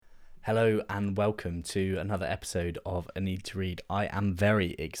Hello and welcome to another episode of A Need to Read. I am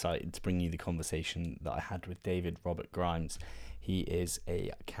very excited to bring you the conversation that I had with David Robert Grimes. He is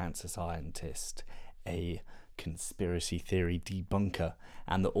a cancer scientist, a conspiracy theory debunker,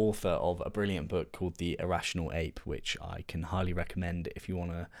 and the author of a brilliant book called The Irrational Ape, which I can highly recommend if you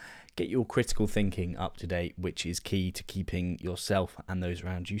want to get your critical thinking up to date, which is key to keeping yourself and those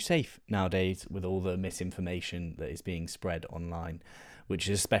around you safe nowadays with all the misinformation that is being spread online, which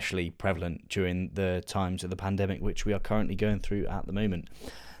is especially prevalent during the times of the pandemic, which we are currently going through at the moment.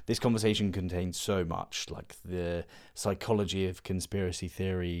 This conversation contains so much, like the psychology of conspiracy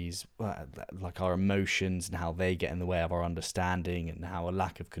theories, like our emotions and how they get in the way of our understanding, and how a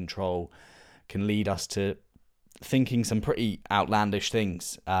lack of control can lead us to thinking some pretty outlandish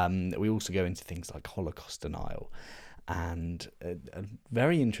things. We also go into things like Holocaust denial and a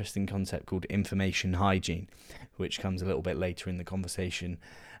very interesting concept called information hygiene, which comes a little bit later in the conversation.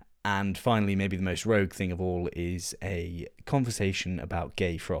 And finally, maybe the most rogue thing of all is a conversation about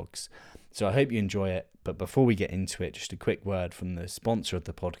gay frogs. So I hope you enjoy it. But before we get into it, just a quick word from the sponsor of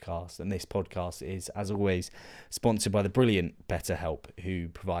the podcast. And this podcast is, as always, sponsored by the brilliant BetterHelp, who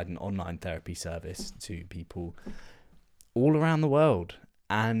provide an online therapy service to people all around the world.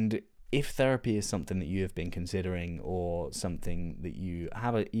 And if therapy is something that you have been considering, or something that you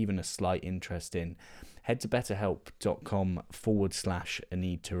have even a slight interest in, head to betterhelp.com/a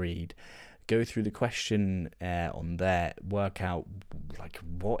need to read. Go through the question on there, work out like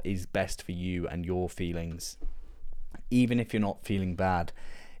what is best for you and your feelings. Even if you're not feeling bad,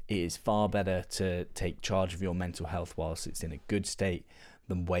 it is far better to take charge of your mental health whilst it's in a good state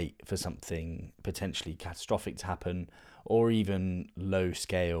than wait for something potentially catastrophic to happen, or even low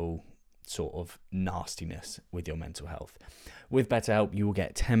scale sort of nastiness with your mental health. With BetterHelp, you will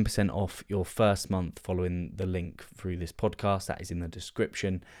get 10% off your first month following the link through this podcast. That is in the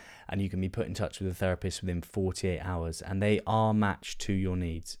description, and you can be put in touch with a therapist within 48 hours, and they are matched to your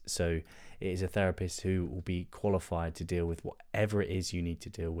needs. So it is a therapist who will be qualified to deal with whatever it is you need to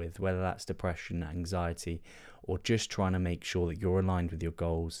deal with, whether that's depression, anxiety, or just trying to make sure that you're aligned with your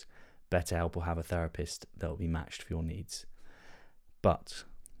goals. BetterHelp will have a therapist that will be matched for your needs. But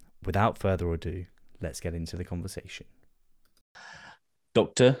without further ado, let's get into the conversation.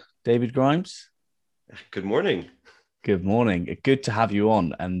 Dr. David Grimes. Good morning. Good morning. Good to have you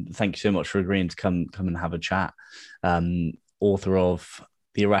on, and thank you so much for agreeing to come and have a chat. Author of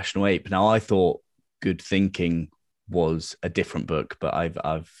The Irrational Ape. Now, I thought Good Thinking was a different book, but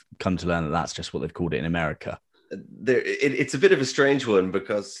I've come to learn that that's just what they've called it in America. It's a bit of a strange one,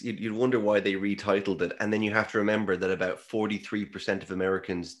 because you'd wonder why they retitled it, and then you have to remember that about 43% of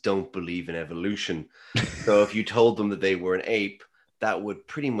Americans don't believe in evolution. So if you told them that they were an ape, that would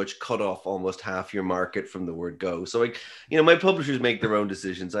pretty much cut off almost half your market from the word go. So, my publishers make their own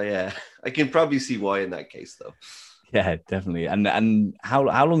decisions. I can probably see why in that case, though. Yeah, definitely. And how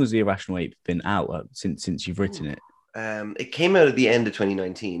long has The Irrational Ape been out since you've written it? It came out at the end of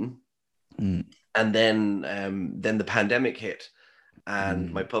 2019. And then the pandemic hit,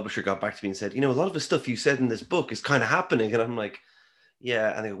 and my publisher got back to me and said, a lot of the stuff you said in this book is kind of happening. And I'm like,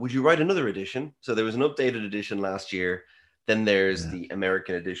 yeah. And they go, would you write another edition? So there was an updated edition last year. Then there's the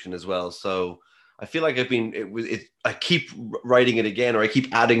American edition as well. So I feel like I keep writing it again, or I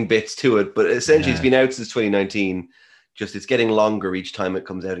keep adding bits to it. But essentially, It's been out since 2019. Just it's getting longer each time it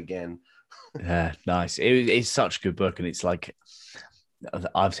comes out again. Yeah, nice. It's such a good book, and it's like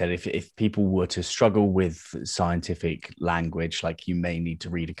I've said, if people were to struggle with scientific language, like, you may need to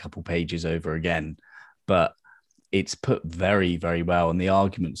read a couple pages over again, but it's put very, very well. And the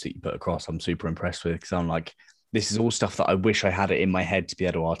arguments that you put across, I'm super impressed with, because I'm like, this is all stuff that I wish I had it in my head to be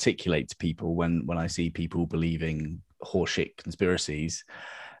able to articulate to people when I see people believing horseshit conspiracies.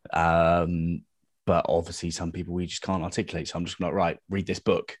 But obviously some people we just can't articulate. So I'm just like, right, read this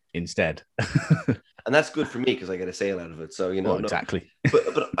book instead. And that's good for me, because I get a sale out of it. So, Well, exactly.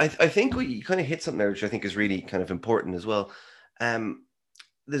 But I think you kind of hit something there, which I think is really kind of important as well.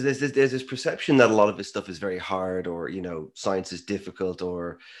 There's this perception that a lot of this stuff is very hard, or, science is difficult,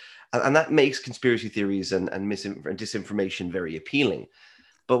 and that makes conspiracy theories and disinformation very appealing.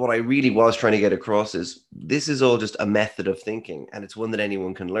 But what I really was trying to get across is this is all just a method of thinking, and it's one that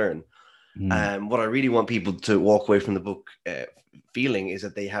anyone can learn. What I really want people to walk away from the book feeling is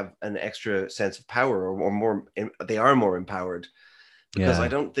that they have an extra sense of power, or more, they are more empowered. Because I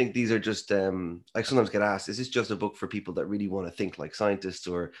don't think these are just, I sometimes get asked, is this just a book for people that really want to think like scientists?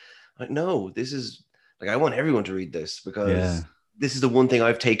 Or like, no, this is like, I want everyone to read this, because this is the one thing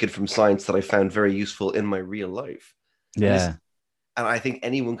I've taken from science that I found very useful in my real life. Yeah. And I think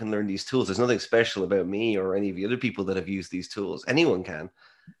anyone can learn these tools. There's nothing special about me or any of the other people that have used these tools. Anyone can.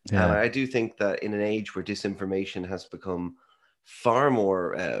 And Yeah. I do think that in an age where disinformation has become far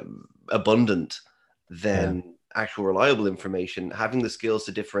more abundant Yeah. than actual reliable information, having the skills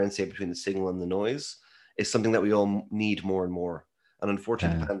to differentiate between the signal and the noise is something that we all need more and more. And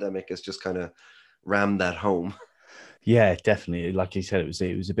unfortunately, the Yeah. pandemic has just kind of rammed that home. Yeah, definitely. Like you said, it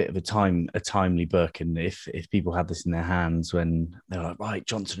was a bit of a timely book, and if people had this in their hands when they're like, right,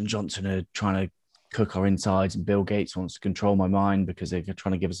 Johnson and Johnson are trying to cook our insides, and Bill Gates wants to control my mind because they're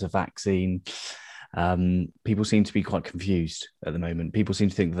trying to give us a vaccine. People seem to be quite confused at the moment. People seem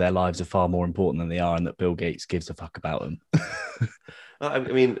to think that their lives are far more important than they are, and that Bill Gates gives a fuck about them. I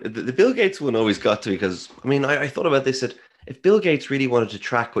mean, the Bill Gates one always got to me because, I mean, I thought about this that if Bill Gates really wanted to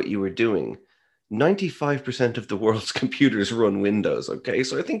track what you were doing, 95% of the world's computers run Windows. Okay.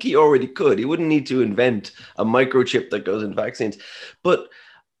 So I think he already could. He wouldn't need to invent a microchip that goes in vaccines. But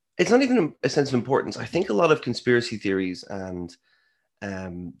it's not even a sense of importance. I think a lot of conspiracy theories and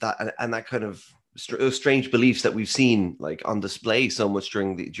that kind of strange beliefs that we've seen like on display so much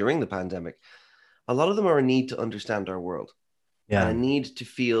during the pandemic, a lot of them are a need to understand our world and Yeah. a need to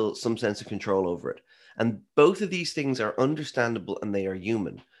feel some sense of control over it. And both of these things are understandable and they are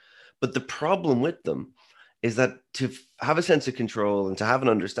human. But the problem with them is that to have a sense of control and to have an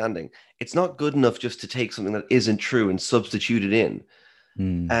understanding, it's not good enough just to take something that isn't true and substitute it in.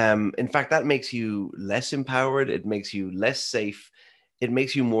 Mm. In fact, that makes you less empowered. It makes you less safe. It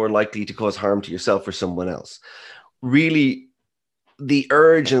makes you more likely to cause harm to yourself or someone else. Really, the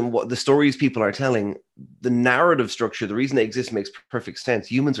urge and what the stories people are telling, the narrative structure, the reason they exist makes perfect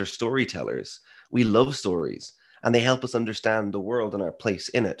sense. Humans are storytellers. We love stories and they help us understand the world and our place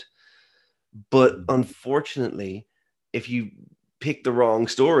in it. But unfortunately, if you pick the wrong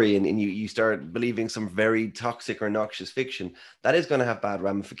story and you start believing some very toxic or noxious fiction, that is going to have bad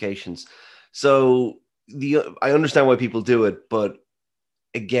ramifications. So I understand why people do it, but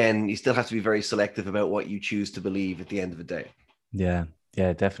again, you still have to be very selective about what you choose to believe at the end of the day. Yeah,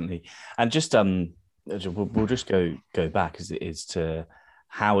 yeah, definitely. And just we'll just go back as it is to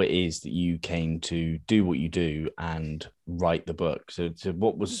how it is that you came to do what you do and write the book. So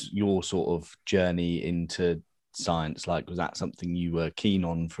what was your sort of journey into science like? Was that something you were keen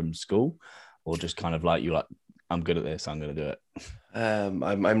on from school, or just kind of like you like, I'm good at this, I'm going to do it?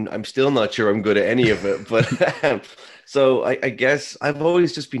 I'm still not sure I'm good at any of it, but so I guess I've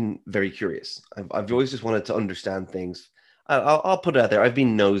always just been very curious. I've always just wanted to understand things. I'll put it out there. I've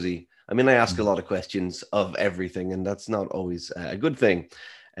been nosy. I mean, I ask a lot of questions of everything, and that's not always a good thing.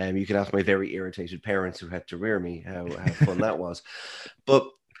 You can ask my very irritated parents who had to rear me how fun that was. But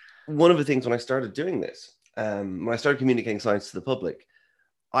one of the things when I started doing this, when I started communicating science to the public,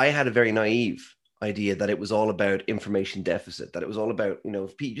 I had a very naive idea that it was all about information deficit, that it was all about,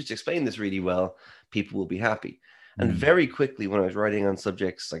 if you just explain this really well, people will be happy. And Mm. very quickly, when I was writing on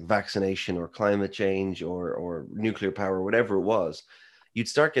subjects like vaccination or climate change or nuclear power, or whatever it was, you'd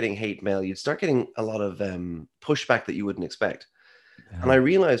start getting hate mail. You'd start getting a lot of pushback that you wouldn't expect. And Yeah. I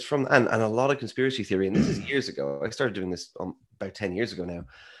realized and a lot of conspiracy theory, and this is years ago. I started doing this about 10 years ago now.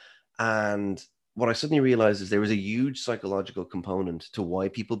 And what I suddenly realized is there was a huge psychological component to why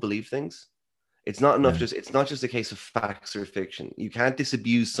people believe things. Yeah. It's not just a case of facts or fiction. You can't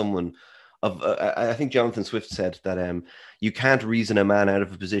disabuse someone of I think Jonathan Swift said that you can't reason a man out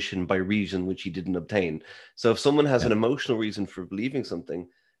of a position by reason which he didn't obtain. So if someone has Yeah. an emotional reason for believing something,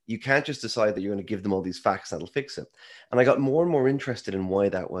 you can't just decide that you're going to give them all these facts that'll fix it. And I got more and more interested in why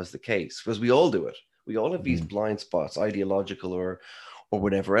that was the case, because we all do it. We all have these Mm. blind spots, ideological or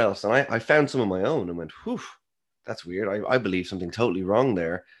whatever else. And I found some of my own and went, whew, that's weird. I believe something totally wrong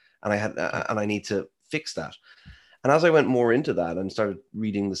there, and I need to fix that. And as I went more into that and started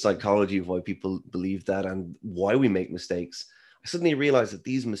reading the psychology of why people believe that and why we make mistakes, I suddenly realized that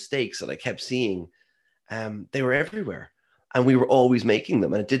these mistakes that I kept seeing, they were everywhere, and we were always making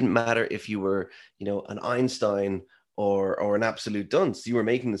them. And it didn't matter if you were, an Einstein or an absolute dunce, you were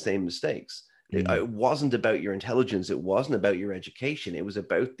making the same mistakes. Mm. It wasn't about your intelligence. It wasn't about your education. It was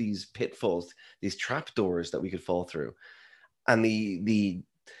about these pitfalls, these trapdoors that we could fall through. And the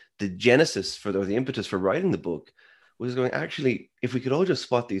genesis or the impetus for writing the book was going, actually, if we could all just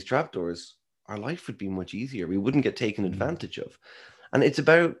spot these trapdoors, our life would be much easier. We wouldn't get taken Mm. advantage of. And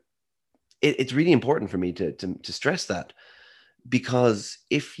it's really important for me to stress that, because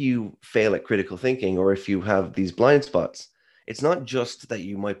if you fail at critical thinking or if you have these blind spots, it's not just that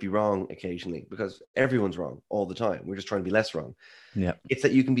you might be wrong occasionally, because everyone's wrong all the time. We're just trying to be less wrong. Yeah. It's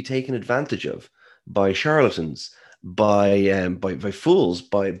that you can be taken advantage of by charlatans, by fools,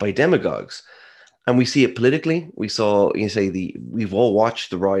 by demagogues. And we see it politically. We saw, we've all watched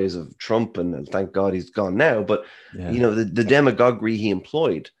the rise of Trump, and thank God he's gone now. But Yeah. the demagoguery he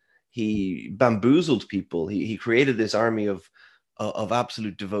employed, he bamboozled people. He created this army of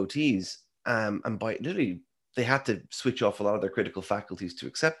absolute devotees, and by literally they had to switch off a lot of their critical faculties to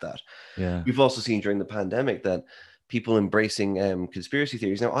accept that. Yeah. We've also seen during the pandemic that people embracing conspiracy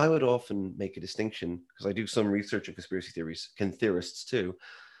theories. Now, I would often make a distinction because I do some research on conspiracy theories, theorists too.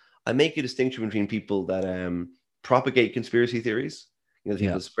 I make a distinction between people that propagate conspiracy theories, the people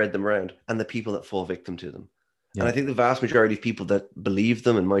Yeah. that spread them around, and the people that fall victim to them. And I Yeah. think the vast majority of people that believe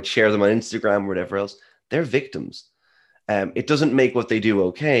them and might share them on Instagram or whatever else, they're victims. It doesn't make what they do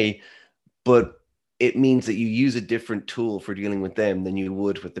okay, but it means that you use a different tool for dealing with them than you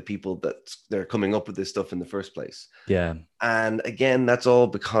would with the people that they're coming up with this stuff in the first place. Yeah. And again, that's all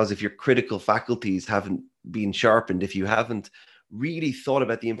because if your critical faculties haven't been sharpened, if you haven't really thought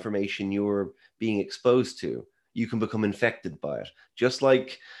about the information you're being exposed to, you can become infected by it. Just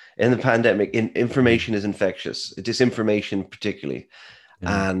like in the pandemic, information is infectious, disinformation particularly.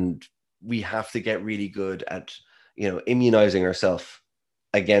 Yeah. And we have to get really good at, immunizing ourselves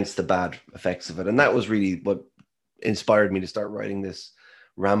against the bad effects of it. And that was really what inspired me to start writing this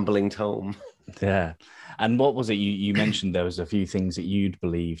rambling tome. Yeah. And what was it you mentioned there was a few things that you'd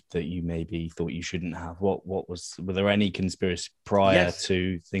believed that you maybe thought you shouldn't have. Were there any conspiracy prior Yes,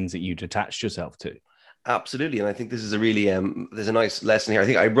 to things that you'd attached yourself to? absolutely. And I think this is a really there's a nice lesson here. I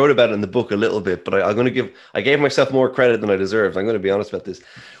think I wrote about it in the book a little bit, but I'm going to I gave myself more credit than I deserved. I'm going to be honest about this.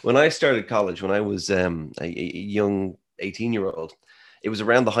 When I started college, when I was a young 18-year-old, it was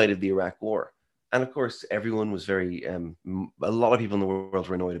around the height of the Iraq War. And of course, everyone was very, a lot of people in the world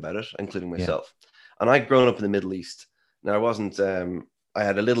were annoyed about it, including Yeah. myself. And I'd grown up in the Middle East. Now, I wasn't, I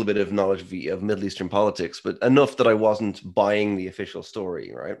had a little bit of knowledge of Middle Eastern politics, but enough that I wasn't buying the official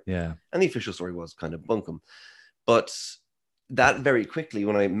story, right? Yeah. And the official story was kind of bunkum. But that very quickly,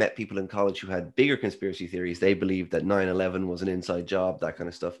 when I met people in college who had bigger conspiracy theories, they believed that 9/11 was an inside job, that kind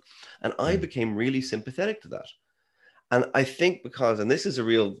of stuff. And I Mm. became really sympathetic to that. And I think because, and this is a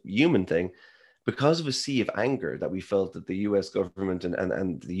real human thing, because of a sea of anger that we felt that the US government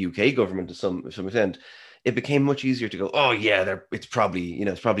and the UK government to some extent, it became much easier to go, oh yeah, it's probably,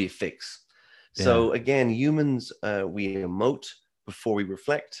 it's probably a fix. Yeah. So again, humans, we emote before we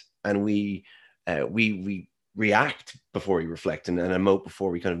reflect, and we react before we reflect, and emote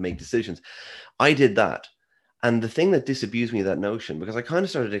before we kind of make decisions. I did that. And the thing that disabused me of that notion, because I kind of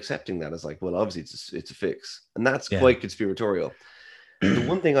started accepting that as like, well, obviously it's a fix, and that's Yeah. quite conspiratorial. The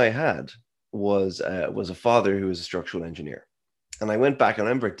one thing I had was a father who was a structural engineer, and I went back. And I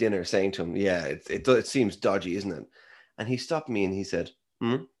remember at dinner saying to him, "Yeah, it seems dodgy, isn't it?" And he stopped me and he said,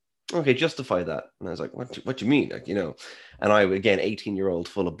 "Hmm, okay, justify that." And I was like, What do you mean?" Like, And I again, 18-year-old,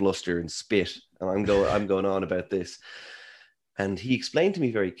 full of bluster and spit, and I'm going on about this. And he explained to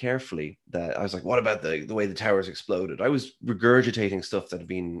me very carefully that I was like, what about the way the towers exploded? I was regurgitating stuff that had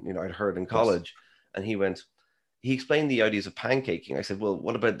been, I'd heard in Of course. college. And he explained the ideas of pancaking. I said, well,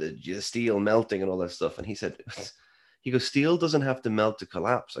 what about the steel melting and all that stuff? And he said, he goes, steel doesn't have to melt to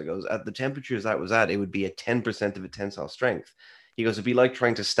collapse. I goes, at the temperatures that was at, it would be at 10% of its tensile strength. He goes, it'd be like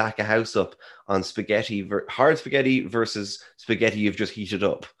trying to stack a house up on spaghetti, hard spaghetti versus spaghetti you've just heated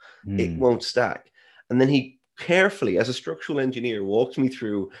up. It Mm. won't stack. And then he carefully, as a structural engineer, walked me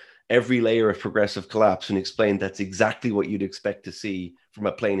through every layer of progressive collapse and explained that's exactly what you'd expect to see from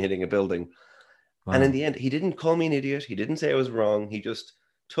a plane hitting a building. And in Wow. the end, he didn't call me an idiot. He didn't say I was wrong. He just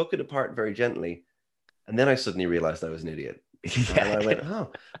took it apart very gently. And then I suddenly realized I was an idiot. And Yeah. I went,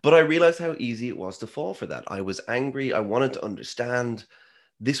 oh, but I realized how easy it was to fall for that. I was angry. I wanted to understand.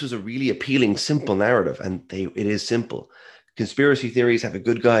 This was a really appealing, simple narrative, and it is simple. Conspiracy theories have a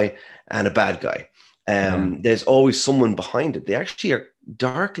good guy and a bad guy. Yeah. There's always someone behind it. They actually are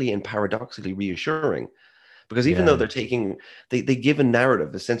darkly and paradoxically reassuring, because even though Yeah. they give a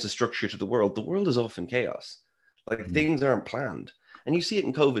narrative, a sense of structure to the world is often chaos. Like Mm. things aren't planned. And you see it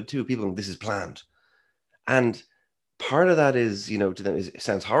in COVID too. People go, this is planned. And part of that is, to them, it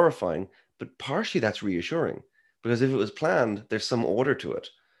sounds horrifying, but partially that's reassuring, because if it was planned, there's some order to it.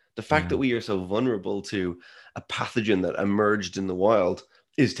 The fact Yeah. that we are so vulnerable to a pathogen that emerged in the wild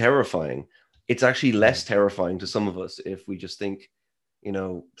is terrifying. It's actually less terrifying to some of us if we just think,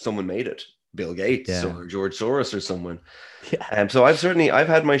 someone made it, Bill Gates Yeah. or George Soros or someone. Yeah. So I've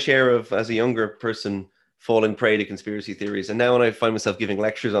had my share of, as a younger person, falling prey to conspiracy theories. And now when I find myself giving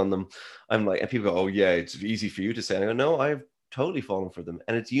lectures on them, I'm like, and people go, "Oh yeah, it's easy for you to say." And I go, "No, I've totally fallen for them,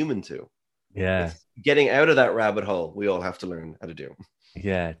 and it's human too. Yeah. It's getting out of that rabbit hole. We all have to learn how to do."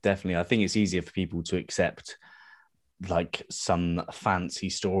 Yeah, definitely. I think it's easier for people to accept like some fancy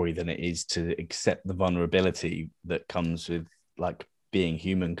story than it is to accept the vulnerability that comes with like being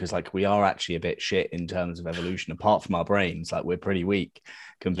human, because like we are actually a bit shit in terms of evolution. Apart from our brains, like we're pretty weak Yeah.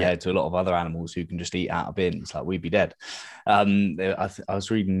 compared to a lot of other animals who can just eat out of bins. Like we'd be dead. I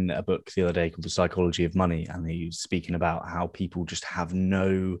was reading a book the other day called The Psychology of Money, and he was speaking about how people just have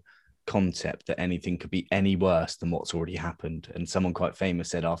no concept that anything could be any worse than what's already happened. And someone quite famous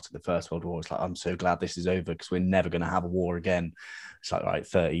said after the First World War, it's like, I'm so glad this is over because we're never going to have a war again. It's like, right,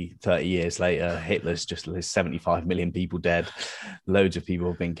 30 years later, Hitler's just, there's 75 million people dead. Loads of people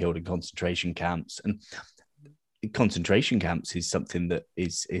have been killed in concentration camps. And concentration camps is something that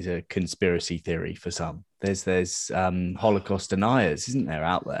is a conspiracy theory for some. There's Holocaust deniers, isn't there,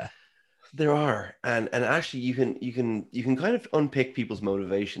 out there? There are, and actually, you can kind of unpick people's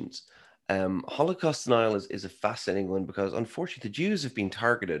motivations. Holocaust denial is a fascinating one because unfortunately, the Jews have been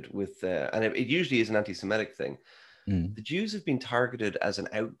targeted with, and it usually is an anti-Semitic thing. Mm. The Jews have been targeted as an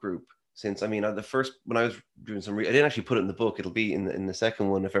outgroup since. I mean, the first when I was doing some, I didn't actually put it in the book. It'll be in the second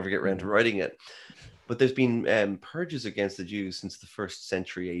one if I ever get around to writing it. But there's been purges against the Jews since the first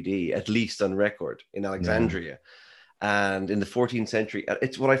century AD, at least on record in Alexandria. And in the 14th century,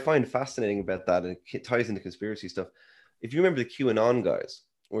 it's what I find fascinating about that, and it ties into conspiracy stuff. If you remember the QAnon guys,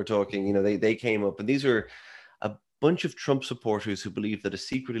 we're talking, they came up, and these are a bunch of Trump supporters who believed that a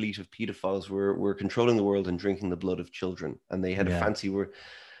secret elite of pedophiles were controlling the world and drinking the blood of children, and they had a fancy word.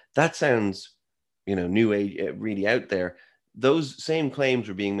 That sounds, new age, really out there. Those same claims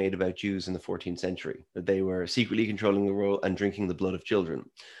were being made about Jews in the 14th century, that they were secretly controlling the world and drinking the blood of children.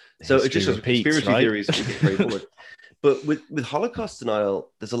 So it just repeats, conspiracy right? theories get very forward. But with Holocaust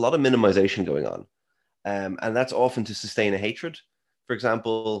denial, there's a lot of minimization going on. And that's often to sustain a hatred. For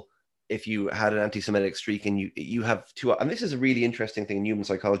example, if you had an anti-Semitic streak and you have two, and this is a really interesting thing in human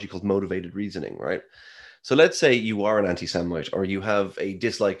psychology called motivated reasoning, right? So let's say you are an anti-Semite or you have a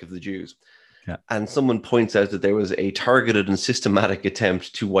dislike of the Jews. Yeah. And someone points out that there was a targeted and systematic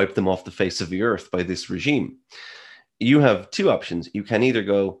attempt to wipe them off the face of the earth by this regime. You have two options. You can either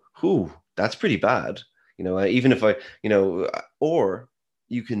go, "Ooh, that's pretty bad," even if or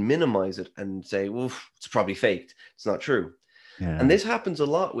you can minimize it and say, "Well, it's probably faked. It's not true." Yeah. And this happens a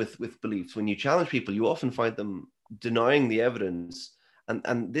lot with beliefs. When you challenge people, you often find them denying the evidence.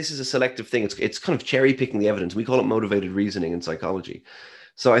 And this is a selective thing. It's kind of cherry picking the evidence. We call it motivated reasoning in psychology.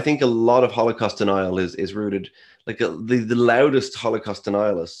 So I think a lot of Holocaust denial is rooted, like the loudest Holocaust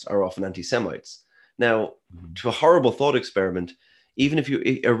denialists are often anti-Semites. Now, to a horrible thought experiment, even if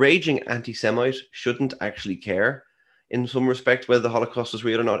a raging anti-Semite shouldn't actually care in some respect whether the Holocaust was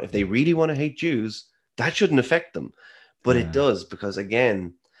real or not. If they really want to hate Jews, that shouldn't affect them. But it does, because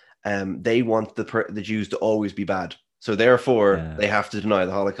again, they want the Jews to always be bad. So therefore, they have to deny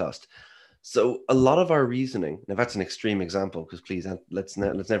the Holocaust. So a lot of our reasoning, now that's an extreme example, because please let's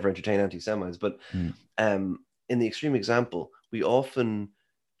never entertain anti-Semites. But in the extreme example, we often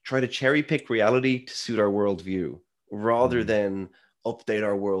try to cherry pick reality to suit our worldview rather than update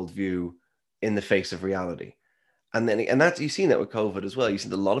our worldview in the face of reality. And that's, you've seen that with COVID as well. You've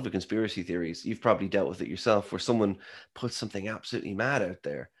seen a lot of the conspiracy theories. You've probably dealt with it yourself, where someone puts something absolutely mad out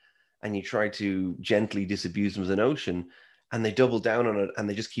there and you try to gently disabuse them of the notion, and they double down on it and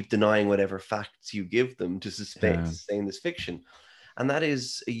they just keep denying whatever facts you give them to sustain this fiction. And that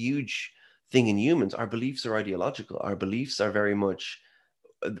is a huge thing in humans. Our beliefs are ideological. Our beliefs are very much,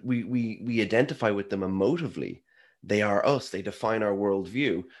 we identify with them emotively. They are us. They define our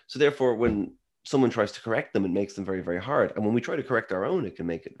worldview. So therefore, when someone tries to correct them, it makes them very, very hard. And when we try to correct our own, it can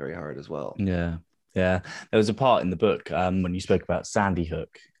make it very hard as well. Yeah. There was a part in the book when you spoke about Sandy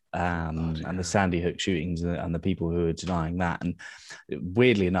Hook. And the Sandy Hook shootings and the people who are denying that. And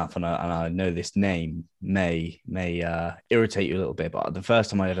weirdly enough, and I know this name may irritate you a little bit, but the first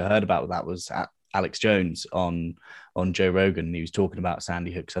time I ever heard about that was at Alex Jones on Joe Rogan. He was talking about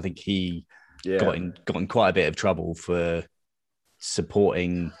Sandy Hook. So I think he got in quite a bit of trouble for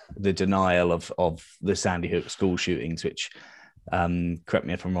supporting the denial of the Sandy Hook school shootings, which, correct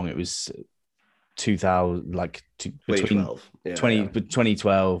me if I'm wrong, it was 2000, between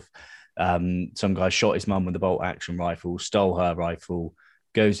 2012, some guy shot his mum with a bolt action rifle, stole her rifle,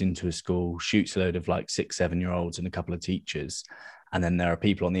 goes into a school, shoots a load of 6-7-year-olds and a couple of teachers. And then there are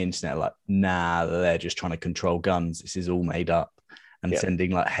people on the internet like, nah, they're just trying to control guns. This is all made up, and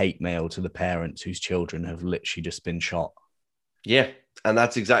sending hate mail to the parents whose children have literally just been shot. Yeah. And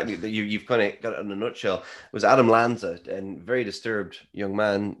that's exactly that. You've kind of got it in a nutshell. It was Adam Lanza, a very disturbed young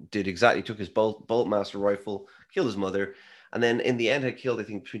man, took his Boltmaster rifle, killed his mother, and then in the end had killed, I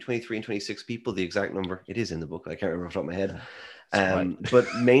think, between 23 and 26 people. The exact number, it is in the book, I can't remember off the top of my head. That's right.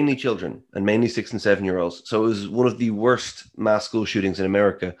 But mainly children and mainly 6 and 7 year olds. So it was one of the worst mass school shootings in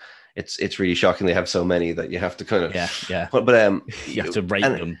America. It's really shocking they have so many that you have to kind of, Yeah, yeah. but You have to rate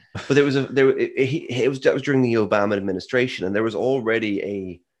and them. but there was a there it was that was during the Obama administration, and there was already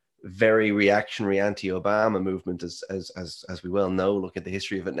a very reactionary anti-Obama movement, as we well know. Look at the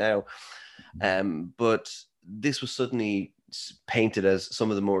history of it now. But this was suddenly painted as some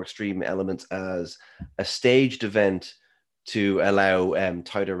of the more extreme elements as a staged event to allow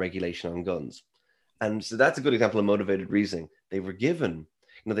tighter regulation on guns. And so that's a good example of motivated reasoning. They were given,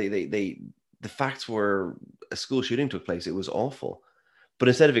 the facts were a school shooting took place. It was awful. But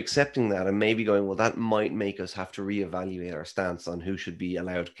instead of accepting that and maybe going, well, that might make us have to reevaluate our stance on who should be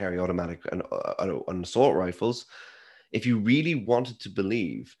allowed to carry automatic and assault rifles, if you really wanted to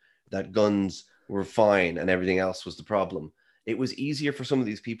believe that guns were fine and everything else was the problem, it was easier for some of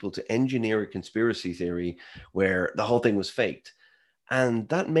these people to engineer a conspiracy theory where the whole thing was faked.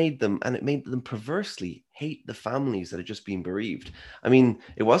 And it made them perversely hate the families that had just been bereaved. I mean,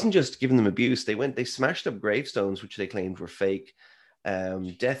 it wasn't just giving them abuse. They smashed up gravestones, which they claimed were fake,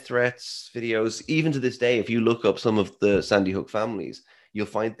 death threats, videos. Even to this day, if you look up some of the Sandy Hook families, you'll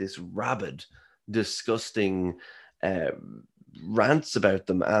find this rabid, disgusting rants about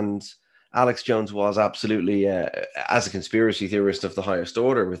them. And Alex Jones was absolutely, as a conspiracy theorist of the highest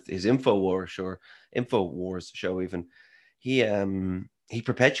order, with his Infowars show, even he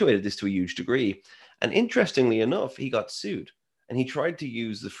perpetuated this to a huge degree. And interestingly enough, he got sued, and he tried to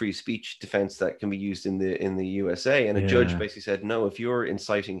use the free speech defense that can be used in the USA. And a judge basically said, no, if you're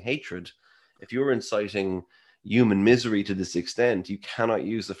inciting hatred, if you're inciting human misery to this extent, you cannot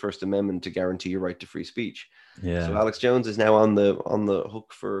use the First Amendment to guarantee your right to free speech. Yeah. So Alex Jones is now on the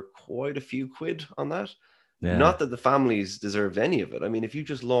hook for quite a few quid on that. Yeah. Not that the families deserved any of it. I mean, if you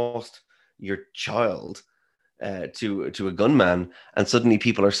just lost your child to a gunman, and suddenly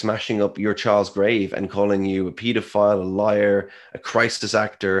people are smashing up your child's grave and calling you a pedophile, a liar, a crisis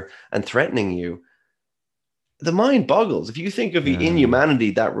actor, and threatening you, the mind boggles if you think of the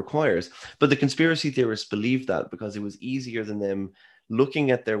inhumanity that requires. But the conspiracy theorists believed that because it was easier than them looking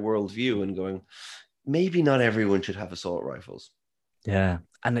at their worldview and going, maybe not everyone should have assault rifles. Yeah.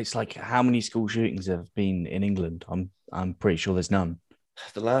 And it's like, how many school shootings have been in England? I'm pretty sure there's none.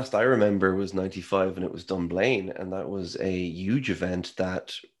 The last I remember was 95, and it was Dunblane, and that was a huge event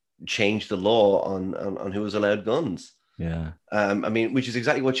that changed the law on who was allowed guns. Yeah. I mean, which is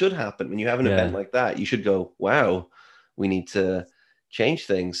exactly what should happen. When you have an event like that, you should go, wow, we need to change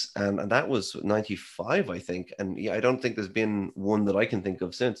things. And that was 95, I think. And yeah, I don't think there's been one that I can think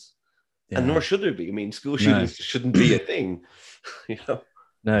of since. Yeah. And nor should there be. I mean, school shootings shouldn't be a thing,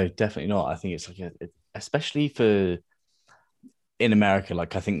 No, definitely not. I think it's like, especially for in America,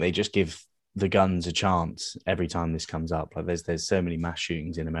 like I think they just give the guns a chance every time this comes up. Like there's so many mass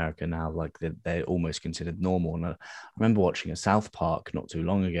shootings in America now, like they're almost considered normal. And I remember watching a South Park not too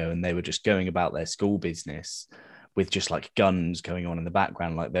long ago, and they were just going about their school business with just like guns going on in the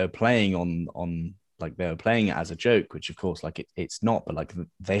background, like they were playing on like they were playing it as a joke, which of course like it's not, but like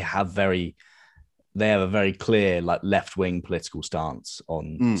they have a very clear like left-wing political stance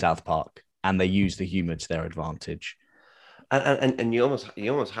on South Park, and they use the humor to their advantage. And you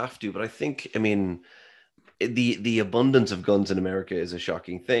almost have to, but I think, I mean, the abundance of guns in America is a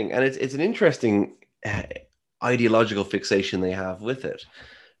shocking thing, and it's an interesting ideological fixation they have with it.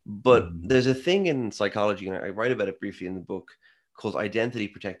 But there's a thing in psychology, and I write about it briefly in the book, called identity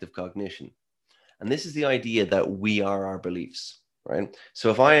protective cognition, and this is the idea that we are our beliefs, right? So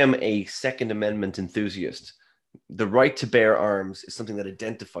if I am a Second Amendment enthusiast, the right to bear arms is something that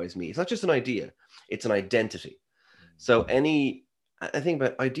identifies me. It's not just an idea; it's an identity. So I think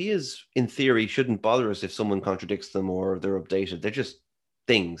about ideas in theory shouldn't bother us if someone contradicts them or they're updated. They're just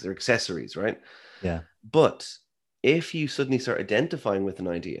things, they're accessories, right? Yeah. But if you suddenly start identifying with an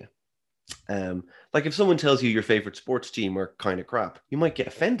idea, like if someone tells you your favorite sports team are kind of crap, you might get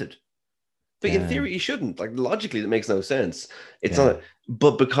offended. But in theory, you shouldn't. Like logically, that makes no sense. It's not.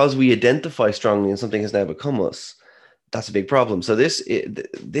 But because we identify strongly and something has now become us, that's a big problem. So this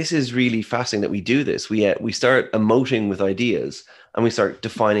is really fascinating that we do this. We start emoting with ideas, and we start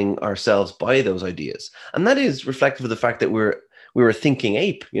defining ourselves by those ideas, and that is reflective of the fact that we're a thinking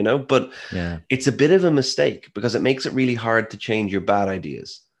ape, But it's a bit of a mistake because it makes it really hard to change your bad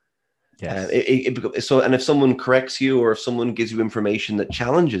ideas. Yes. And if someone corrects you, or if someone gives you information that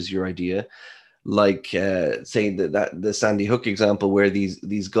challenges your idea, like say that the Sandy Hook example, where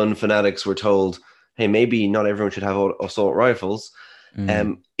these gun fanatics were told, hey, maybe not everyone should have assault rifles.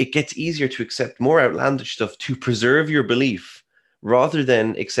 It gets easier to accept more outlandish stuff to preserve your belief, rather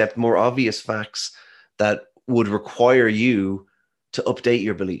than accept more obvious facts that would require you to update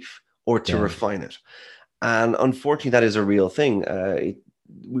your belief or to Yeah. refine it. And unfortunately, that is a real thing.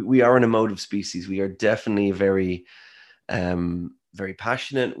 We are an emotive species. We are definitely very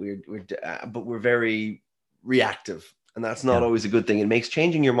passionate. But we're very reactive, and that's not Yeah. always a good thing. It makes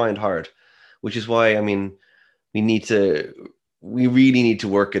changing your mind hard, which is why, I mean, we really need to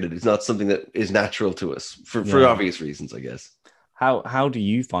work at it. It's not something that is natural to us for Yeah. obvious reasons, I guess. How do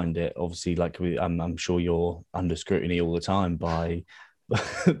you find it? Obviously, like I'm sure you're under scrutiny all the time by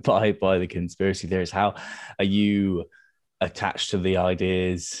by the conspiracy theorists. How are you attached to the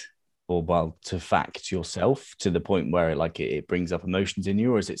ideas, or well, to fact yourself to the point where it brings up emotions in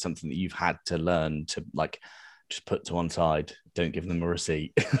you, or is it something that you've had to learn to like just put to one side, don't give them a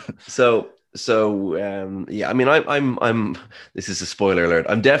receipt? Yeah, I mean, I'm this is a spoiler alert.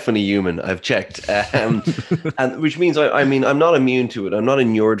 I'm definitely human. I've checked. And which means I mean, I'm not immune to it. I'm not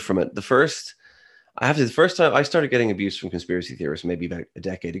inured from it. The first time I started getting abuse from conspiracy theorists, maybe about a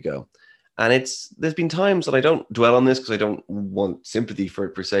decade ago. And there's been times that I don't dwell on this because I don't want sympathy for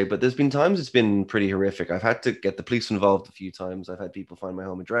it per se, but there's been times it's been pretty horrific. I've had to get the police involved a few times. I've had people find my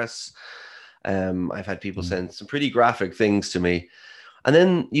home address. I've had people send some pretty graphic things to me. And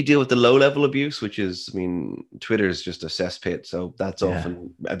then you deal with the low level abuse, which is, I mean, Twitter is just a cesspit. So that's Yeah.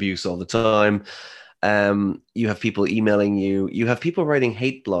 often abuse all the time. You have people emailing you. You have people writing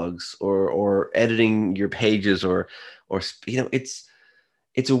hate blogs or editing your pages or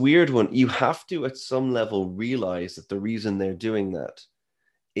it's a weird one. You have to, at some level, realize that the reason they're doing that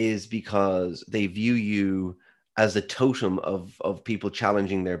is because they view you as a totem of people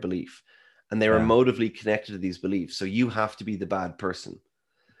challenging their belief. And they're Yeah. emotively connected to these beliefs. So you have to be the bad person.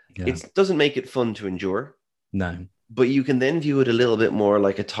 Yeah. It doesn't make it fun to endure, No. but you can then view it a little bit more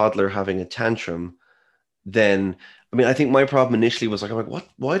like a toddler having a tantrum than, I mean, I think my problem initially was like, I'm like, what?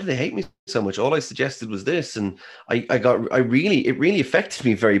 Why do they hate me so much? All I suggested was this, and it really affected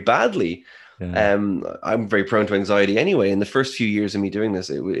me very badly. Yeah. I'm very prone to anxiety anyway. In the first few years of me doing this,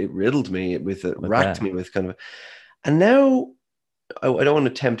 it riddled me with it, I racked bet. me with kind of, and now I don't want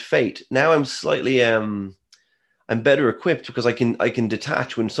to tempt fate. Now I'm slightly I'm better equipped because I can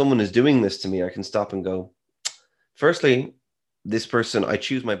detach when someone is doing this to me. I can stop and go, firstly, this person, I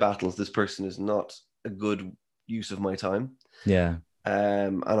choose my battles. This person is not a good use of my time. Yeah.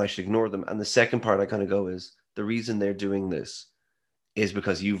 And I should ignore them. And the second part I kind of go is the reason they're doing this is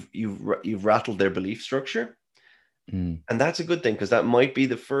because you've rattled their belief structure. Mm. And that's a good thing because that might be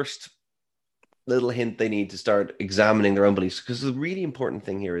the first little hint they need to start examining their own beliefs. Because the really important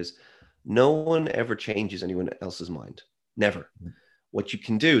thing here is no one ever changes anyone else's mind. Never. What you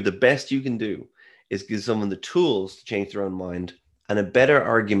can do, the best you can do, is give someone the tools to change their own mind and a better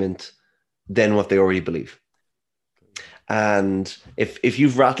argument than what they already believe. And if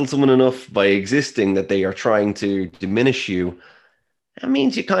you've rattled someone enough by existing that they are trying to diminish you, that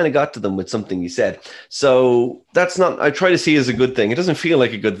means you kind of got to them with something you said. So that's not, I try to see as a good thing. It doesn't feel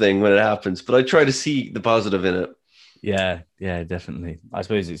like a good thing when it happens, but I try to see the positive in it. Yeah. Yeah. Definitely. I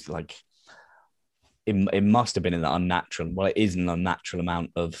suppose it's like it must have been an unnatural. Well, it is an unnatural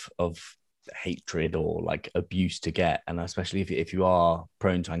amount of hatred or like abuse to get, and especially if you are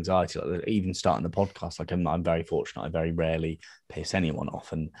prone to anxiety, like even starting the podcast, like I'm very fortunate. I very rarely piss anyone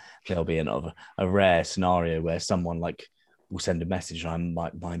off, and there'll be a rare scenario where someone like will send a message, and I'm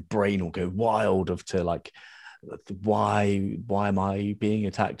like my brain will go wild of to like why am I being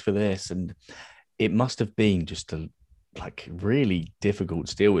attacked for this, and it must have been just a like really difficult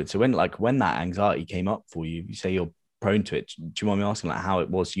to deal with. So when that anxiety came up for you, you say you're prone to it. Do you mind me asking like how it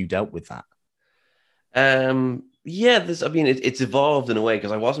was you dealt with that? Yeah, I mean, it's evolved in a way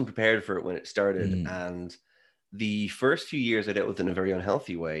because I wasn't prepared for it when it started, Mm. and the first few years I dealt with it in a very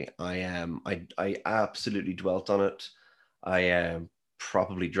unhealthy way. I absolutely dwelt on it. I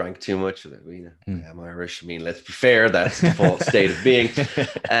probably drank too much. I am Irish. I mean, let's be fair. That's the default state of being.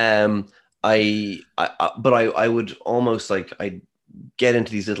 Um, but I would almost like I get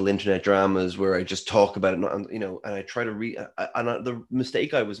into these little internet dramas where I just talk about it, and I try to the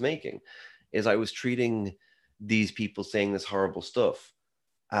mistake I was making is I was treating these people saying this horrible stuff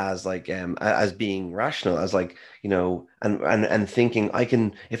as like as being rational, as like, and thinking I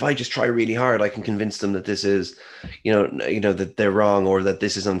can, if I just try really hard, I can convince them that this is, that they're wrong or that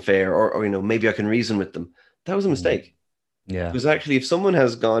this is unfair, or maybe I can reason with them. That was a mistake. Yeah. Because actually, if someone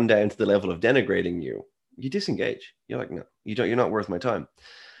has gone down to the level of denigrating you, you disengage. You're like, no, you don't. You're not worth my time.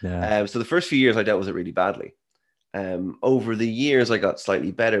 Yeah. So the first few years, I dealt with it really badly. Over the years, I got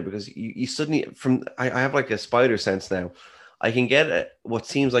slightly better because you suddenly, I have like a spider sense now. I can get what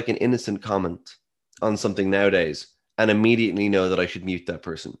seems like an innocent comment on something nowadays and immediately know that I should mute that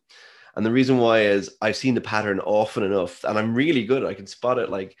person. And the reason why is I've seen the pattern often enough, and I'm really good. I can spot it.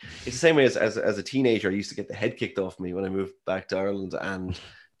 Like it's the same way as a teenager, I used to get the head kicked off me when I moved back to Ireland. And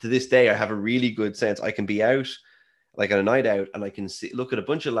to this day, I have a really good sense. I can be out like on a night out, and I can look at a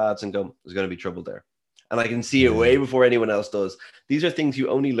bunch of lads and go, "There's going to be trouble there," and I can see it way before anyone else does. These are things you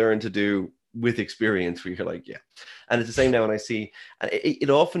only learn to do with experience, where you're like, yeah. And it's the same now when I see, and it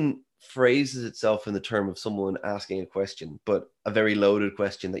often phrases itself in the term of someone asking a question, but a very loaded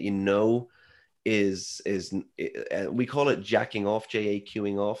question that is we call it jacking off,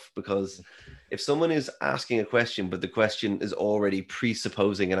 JAQing off, because if someone is asking a question, but the question is already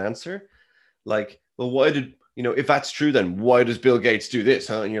presupposing an answer, like, well, why did, if that's true, then why does Bill Gates do this?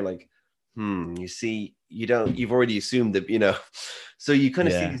 Huh? And you're like, you see, you've already assumed that, so you kind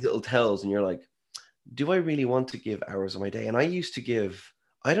of see these little tells and you're like, do I really want to give hours of my day? And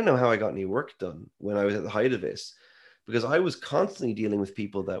I don't know how I got any work done when I was at the height of this, because I was constantly dealing with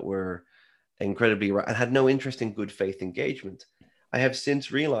people that were incredibly and had no interest in good faith engagement. I have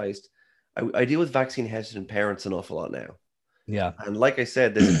since realized I deal with vaccine hesitant parents an awful lot now. Yeah. And like I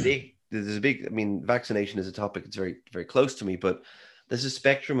said, there's a big, I mean, vaccination is a topic that's very, very close to me, but there's a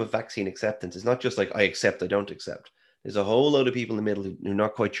spectrum of vaccine acceptance. It's not just like I accept, I don't accept. There's a whole load of people in the middle who are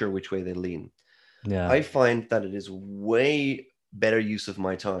not quite sure which way they lean. Yeah. I find that it is way better use of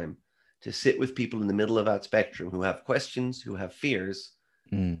my time to sit with people in the middle of that spectrum who have questions, who have fears,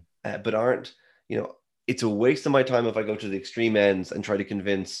 but aren't, it's a waste of my time if I go to the extreme ends and try to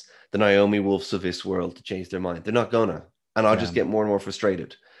convince the Naomi Wolfs of this world to change their mind. They're not gonna, and I'll just get more and more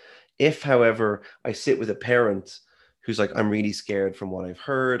frustrated. If, however, I sit with a parent who's like, I'm really scared from what I've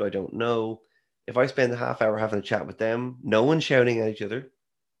heard, I don't know. If I spend a half hour having a chat with them, no one's shouting at each other.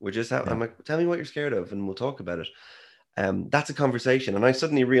 We're just I'm like, tell me what you're scared of, and we'll talk about it. That's a conversation. And I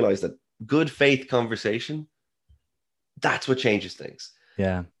suddenly realized that good faith conversation, that's what changes things.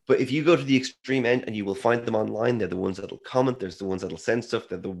 Yeah. But if you go to the extreme end, and you will find them online, they're the ones that'll comment, there's the ones that'll send stuff,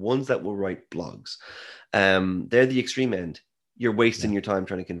 they're the ones that will write blogs. They're the extreme end. You're wasting your time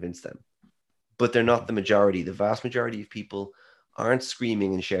trying to convince them. But they're not the majority. The vast majority of people aren't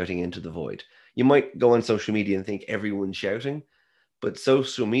screaming and shouting into the void. You might go on social media and think everyone's shouting, but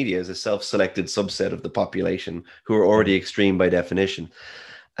social media is a self-selected subset of the population who are already extreme by definition.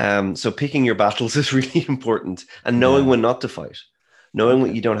 So picking your battles is really important, and knowing when not to fight, knowing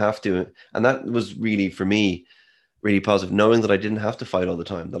what you don't have to. And that was really, for me, really positive, knowing that I didn't have to fight all the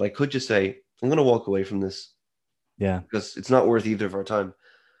time, that I could just say, I'm going to walk away from this. Yeah. Because it's not worth either of our time.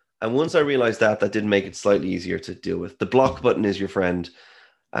 And once I realized that did make it slightly easier to deal with. The block button is your friend,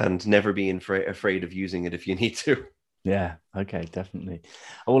 and never be afraid of using it if you need to. Yeah. Okay. Definitely.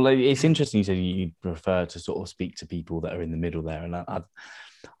 Well, it's interesting you said you prefer to sort of speak to people that are in the middle there, and I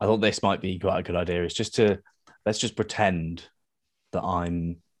thought this might be quite a good idea. Is let's just pretend that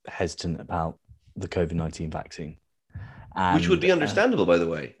I'm hesitant about the COVID-19 vaccine, which would be understandable, by the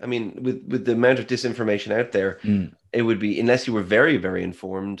way. I mean, with the amount of disinformation out there, it would be, unless you were very, very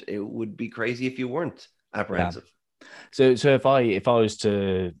informed, it would be crazy if you weren't apprehensive. Yeah. So if I was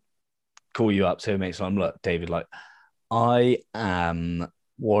to call you up, so mate, so I'm look, David, like, I am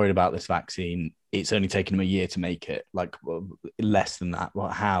worried about this vaccine. It's only taken them a year to make it, like less than that. Well,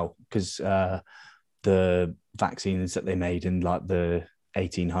 how? Because the vaccines that they made in like the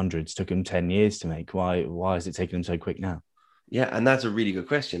 1800s took them 10 years to make. Why is it taking them so quick now? Yeah, and that's a really good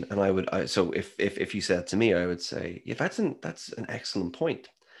question. And so if you said to me, I would say, yeah, that's an excellent point.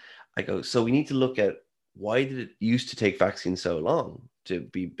 I go, so we need to look at, why did it used to take vaccines so long to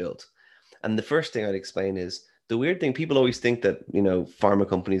be built? And the first thing I'd explain is, the weird thing, people always think that, pharma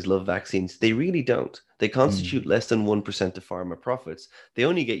companies love vaccines. They really don't. They constitute less than 1% of pharma profits. They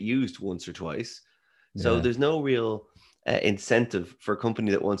only get used once or twice. So there's no real incentive for a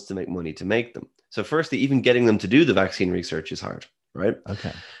company that wants to make money to make them. So firstly, even getting them to do the vaccine research is hard, right?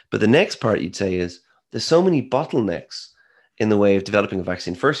 Okay. But the next part you'd say is, there's so many bottlenecks in the way of developing a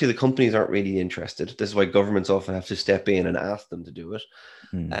vaccine. Firstly, the companies aren't really interested. This is why governments often have to step in and ask them to do it.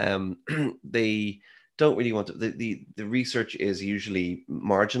 They don't really want to. The research is usually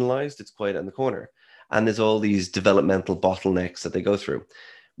marginalized. It's quite in the corner. And there's all these developmental bottlenecks that they go through.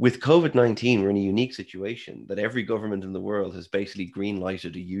 With COVID-19, we're in a unique situation that every government in the world has basically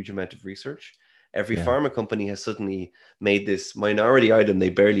green-lighted a huge amount of research. Every pharma company has suddenly made this minority item they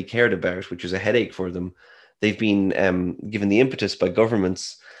barely cared about, which is a headache for them. They've been given the impetus by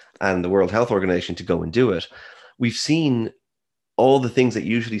governments and the World Health Organization to go and do it. We've seen all the things that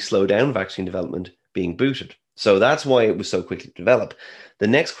usually slow down vaccine development being booted. So that's why it was so quickly developed. The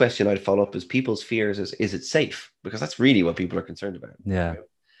next question I'd follow up is people's fears is it safe? Because that's really what people are concerned about. Yeah. Right?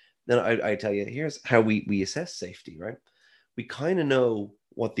 Then I tell you, here's how we assess safety, right? we kind of know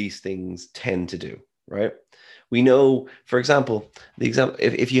what these things tend to do, right? We know, for example,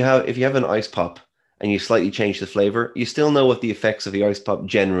 if you have an ice pop and you slightly change the flavor, you still know what the effects of the ice pop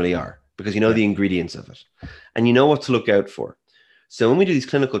generally are because you know Yeah. the ingredients of it and you know what to look out for. So when we do these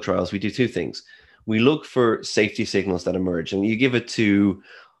clinical trials, we do two things. We look for safety signals that emerge, and you give it to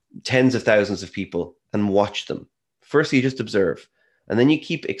tens of thousands of people and watch them. First, you just observe, and then you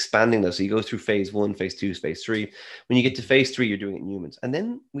keep expanding those. So you go through phase 1, phase 2, phase 3. When you get to phase 3, you're doing it in humans. And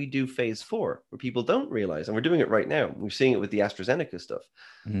then we do phase 4, where people don't realize, and we're doing it right now. We're seeing it with the AstraZeneca stuff.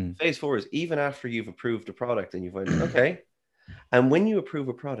 Mm. Phase 4 is even after you've approved a product and you find, okay. And when you approve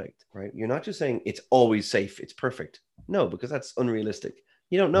a product, right, you're not just saying it's always safe, it's perfect. No, because that's unrealistic.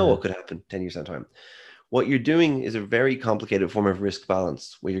 You don't know Yeah. what could happen 10 years down the time. What you're doing is a very complicated form of risk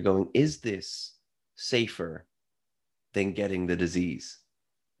balance where you're going, is this safer than getting the disease?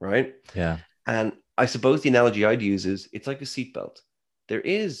 Right. Yeah. And I suppose the analogy I'd use is it's like a seatbelt. There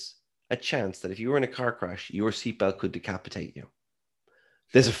is a chance that if you were in a car crash, your seatbelt could decapitate you.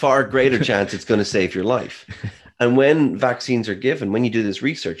 There's a far greater chance it's going to save your life. And when vaccines are given, when you do this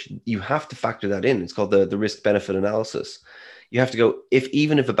research, you have to factor that in. It's called the risk benefit analysis. You have to go,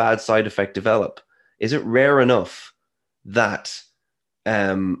 even if a bad side effect develop, is it rare enough that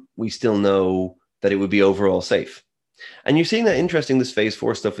we still know that it would be overall safe? And you're seeing that interesting, this phase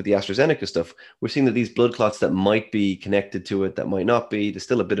 4 stuff with the AstraZeneca stuff. We're seeing that these blood clots that might be connected to it, that might not be, there's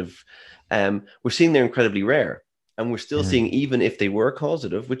still a bit of, we're seeing they're incredibly rare. And we're still seeing, even if they were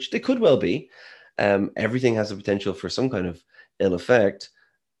causative, which they could well be, everything has a potential for some kind of ill effect.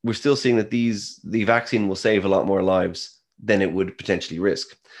 We're still seeing that the vaccine will save a lot more lives than it would potentially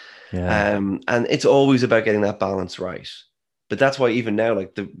risk. Yeah. And it's always about getting that balance right. But that's why even now,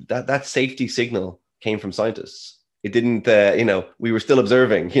 like that safety signal came from scientists. It didn't, we were still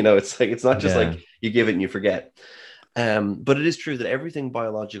observing. It's like it's not just like you give it and you forget. But it is true that everything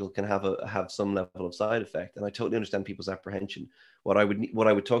biological can have some level of side effect, and I totally understand people's apprehension. What I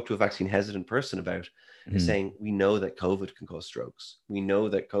would talk to a vaccine hesitant person about is saying, we know that COVID can cause strokes. We know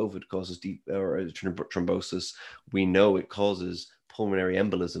that COVID causes deep or thrombosis. We know it causes pulmonary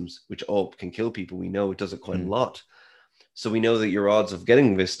embolisms, which all can kill people. We know it does it quite a lot. So we know that your odds of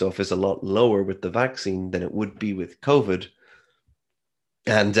getting this stuff is a lot lower with the vaccine than it would be with COVID.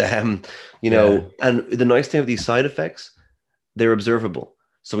 And, and the nice thing of these side effects, they're observable.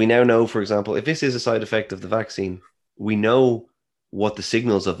 So we now know, for example, if this is a side effect of the vaccine, we know what the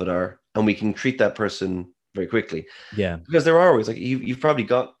signals of it are, and we can treat that person very quickly. Yeah. Because there are always, like, you've probably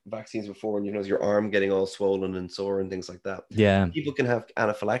got vaccines before, and your arm getting all swollen and sore and things like that. Yeah. People can have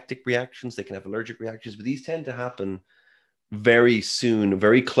anaphylactic reactions, they can have allergic reactions, but these tend to happen very soon,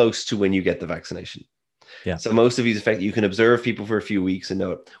 very close to when you get the vaccination. Yeah. So most of these effects, you can observe people for a few weeks and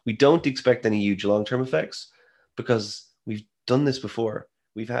know it. We don't expect any huge long-term effects because we've done this before.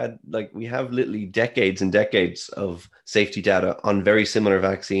 We have literally decades and decades of safety data on very similar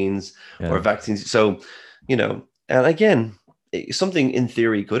vaccines or vaccines. So, and again, something in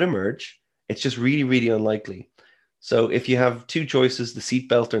theory could emerge. It's just really, really unlikely. So if you have two choices, the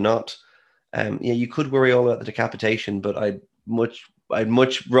seatbelt or not, you could worry all about the decapitation, but I'd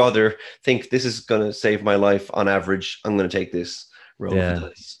much rather think this is going to save my life on average. I'm going to take this roll of the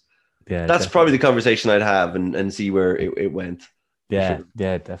dice. Yeah, that's definitely probably the conversation I'd have and see where it went. Yeah, sure.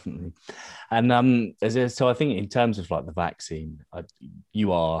 Yeah, definitely. And so I think in terms of like the vaccine,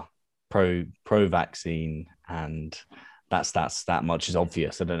 you are pro vaccine, and that's that much is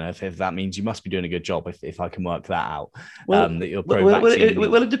obvious. I don't know if that means you must be doing a good job if I can work that out. Well, that you're pro vaccine.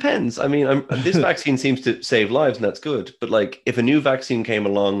 Well, it depends. I mean, this vaccine seems to save lives, and that's good. But like, if a new vaccine came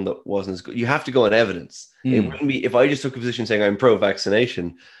along that wasn't as good, you have to go on evidence. It wouldn't be if I just took a position saying I'm pro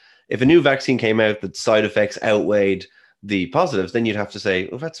vaccination. If a new vaccine came out that side effects outweighed the positives, then you'd have to say,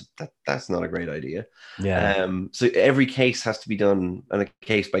 well, that's not a great idea. Yeah. So every case has to be done on a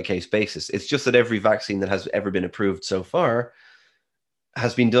case by case basis. It's just that every vaccine that has ever been approved so far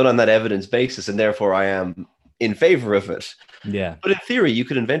has been done on that evidence basis, and therefore I am in favor of it. Yeah. But in theory, you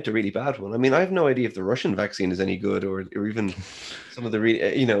could invent a really bad one. I mean, I have no idea if the Russian vaccine is any good, or even some of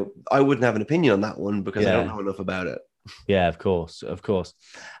the I wouldn't have an opinion on that one because I don't know enough about it. Yeah, of course.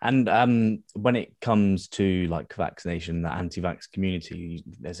 And when it comes to like vaccination, the anti-vax community,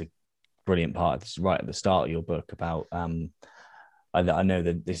 there's a brilliant part right at the start of your book about I know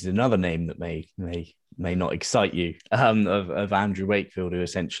that this is another name that may not excite you, of Andrew Wakefield, who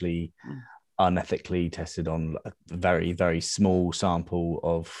essentially unethically tested on a very, very small sample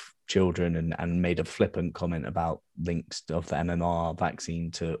of children and made a flippant comment about links of the MMR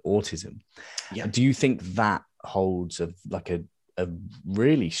vaccine to autism. Yeah. Do you think that holds a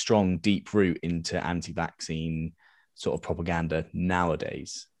really strong, deep root into anti-vaccine sort of propaganda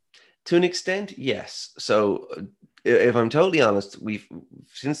nowadays. To an extent, yes. So, if I'm totally honest, we've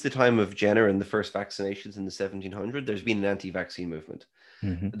since the time of Jenner and the first vaccinations in the 1700s, there's been an anti-vaccine movement.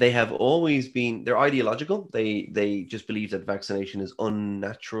 Mm-hmm. They have always been, they're ideological. They just believe that vaccination is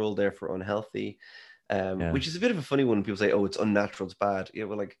unnatural, therefore unhealthy, which is a bit of a funny one when people say, oh, it's unnatural, it's bad. Yeah,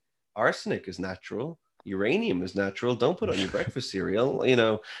 well, like arsenic is natural. Uranium is natural. Don't put it on your breakfast cereal.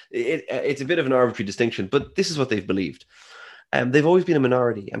 It's a bit of an arbitrary distinction, but this is what they've believed. They've always been a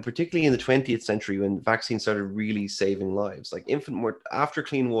minority, and particularly in the 20th century when vaccines started really saving lives, like after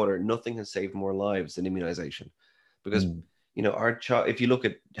clean water, nothing has saved more lives than immunization, because our child. If you look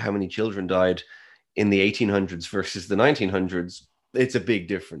at how many children died in the 1800s versus the 1900s, it's a big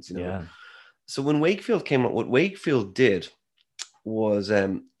difference. Yeah. So when Wakefield came up, what Wakefield did was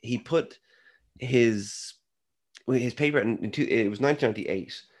he put his paper it was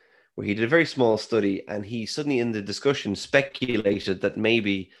 1998, where he did a very small study, and he suddenly in the discussion speculated that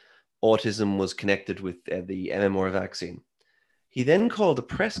maybe autism was connected with the MMR vaccine. He then called a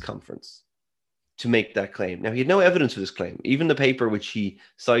press conference to make that claim. Now, he had no evidence for this claim. Even the paper which he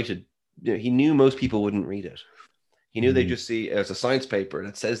cited, he knew most people wouldn't read it. He knew they just see it as a science paper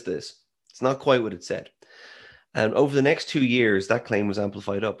that says this. It's not quite what it said. And over the next 2 years, that claim was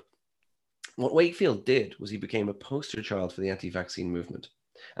amplified up. What Wakefield did was he became a poster child for the anti-vaccine movement.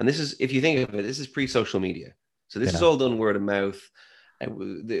 And this is, if you think of it, this is pre-social media. So this is all done word of mouth.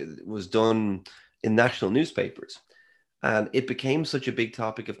 It was done in national newspapers. And it became such a big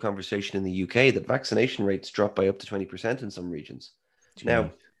topic of conversation in the UK that vaccination rates dropped by up to 20% in some regions. Jeez. Now,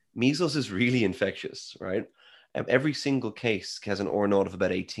 measles is really infectious, right? Every single case has an R naught of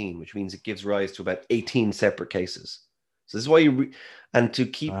about 18, which means it gives rise to about 18 separate cases. So this is why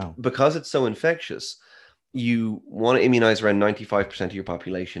because it's so infectious, you want to immunize around 95% of your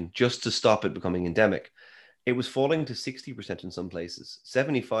population just to stop it becoming endemic. It was falling to 60% in some places,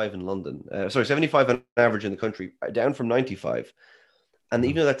 75 in London, 75 on average in the country, down from 95. And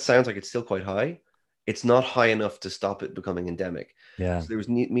even though that sounds like it's still quite high, it's not high enough to stop it becoming endemic. Yeah. So there was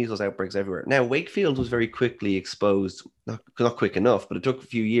measles outbreaks everywhere. Now, Wakefield was very quickly exposed, not quick enough, but it took a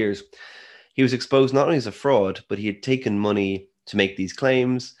few years. He was exposed not only as a fraud, but he had taken money to make these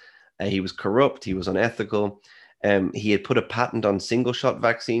claims. He was corrupt. He was unethical. He had put a patent on single-shot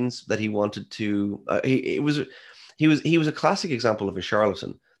vaccines that he wanted to. He was a classic example of a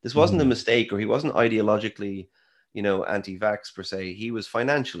charlatan. This wasn't a mistake, or he wasn't ideologically, anti-vax per se. He was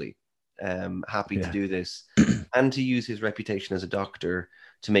financially happy to do this and to use his reputation as a doctor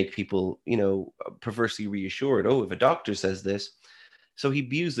to make people, perversely reassured. Oh, if a doctor says this. So he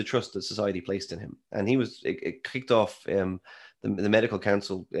abused the trust that society placed in him. And it kicked off the medical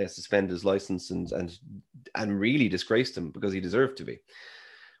council suspended his license and really disgraced him because he deserved to be.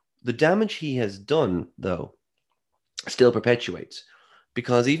 The damage he has done, though, still perpetuates,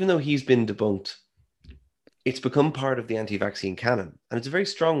 because even though he's been debunked, it's become part of the anti-vaccine canon. And it's a very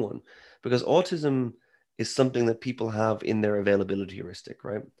strong one, because autism is something that people have in their availability heuristic,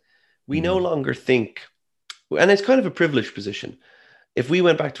 right? We no longer think, and it's kind of a privileged position. If we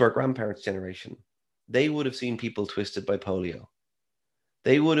went back to our grandparents' generation, they would have seen people twisted by polio.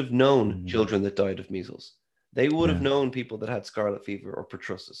 They would have known children that died of measles. They would have known people that had scarlet fever or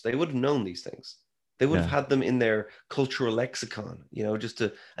pertussis. They would have known these things. They would have had them in their cultural lexicon, just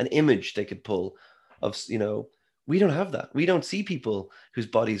an image they could pull of, we don't have that. We don't see people whose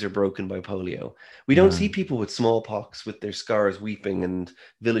bodies are broken by polio. We don't see people with smallpox with their scars weeping and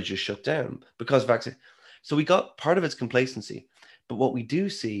villages shut down because vaccine. So we got part of its complacency. But what we do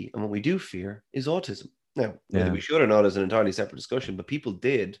see and what we do fear is autism. Now, whether we should or not is an entirely separate discussion, but people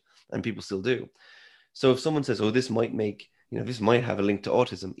did and people still do. So if someone says, oh, this might have a link to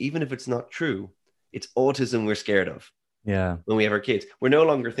autism, even if it's not true, it's autism we're scared of. Yeah. When we have our kids, we're no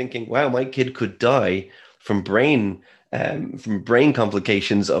longer thinking, wow, my kid could die from brain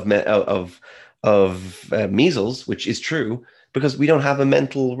complications of measles, which is true, because we don't have a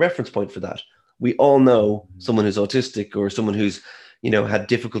mental reference point for that. We all know someone who's autistic or someone who's, had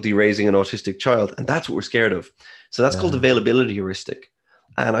difficulty raising an autistic child. And that's what we're scared of. So that's called availability heuristic.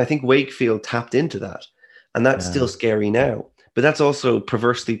 And I think Wakefield tapped into that. And that's still scary now. But that's also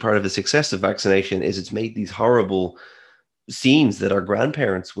perversely part of the success of vaccination is it's made these horrible scenes that our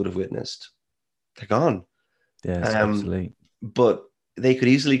grandparents would have witnessed. They're gone. Yes, absolutely. But they could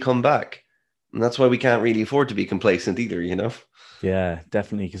easily come back. And that's why we can't really afford to be complacent either, Yeah,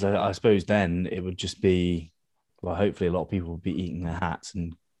 definitely. Because I suppose then it would just be, well, hopefully a lot of people would be eating their hats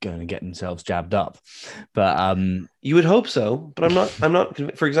and going to get themselves jabbed up. But you would hope so. But I'm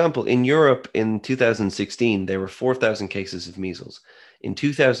not. For example, in Europe in 2016, there were 4,000 cases of measles. In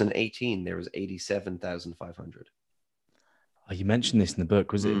 2018, there was 87,500. Oh, you mentioned this in the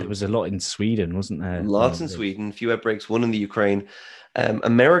book. Was it? There Mm. was a lot in Sweden, wasn't there? Lots in Sweden, a few outbreaks, one in the Ukraine.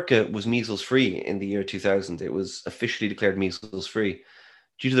 America was measles free in the year 2000. It was officially declared measles free.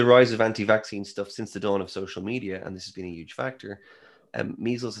 Due to the rise of anti-vaccine stuff since the dawn of social media, and this has been a huge factor,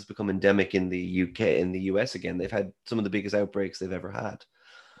 measles has become endemic in the UK, in the US again. They've had some of the biggest outbreaks they've ever had.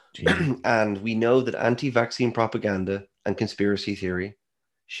 Gee. And we know that anti-vaccine propaganda and conspiracy theory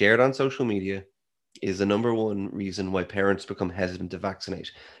shared on social media is the number one reason why parents become hesitant to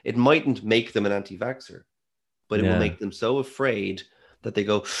vaccinate. It mightn't make them an anti-vaxxer, but it will Yeah. make them so afraid that they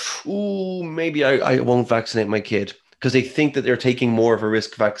go, "Ooh, maybe I won't vaccinate my kid," because they think that they're taking more of a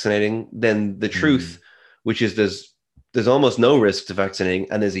risk vaccinating than the Mm. truth, which is there's almost no risk to vaccinating,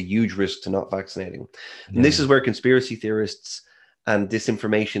 and there's a huge risk to not vaccinating. And this Yeah. is where conspiracy theorists and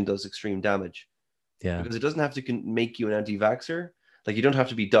disinformation does extreme damage, Yeah. because it doesn't have to make you an anti-vaxxer. Like, you don't have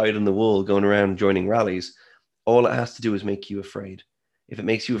to be dyed on the wool going around joining rallies. All it has to do is make you afraid. If it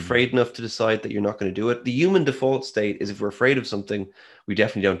makes you Mm. afraid enough to decide that you're not going to do it, the human default state is if we're afraid of something, we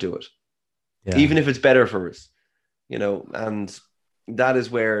definitely don't do it, Yeah. even if it's better for us, And that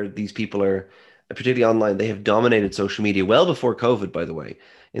is where these people are, particularly online. They have dominated social media well before COVID, by the way.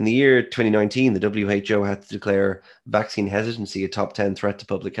 In the year 2019, the WHO had to declare vaccine hesitancy a top 10 threat to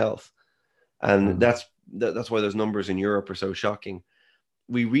public health. And Wow. that's why those numbers in Europe are so shocking.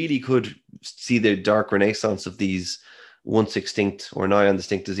 We really could see the dark renaissance of these once extinct or nigh on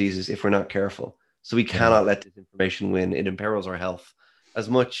distinct diseases if we're not careful. So we Yeah. cannot let this information win. It imperils our health as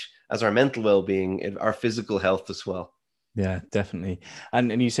much as our mental well-being, our physical health as well. Yeah, definitely.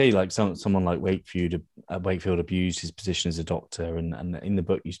 And you say like someone like Wakefield abused his position as a doctor, and in the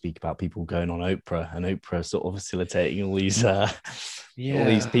book you speak about people going on Oprah, and Oprah sort of facilitating all these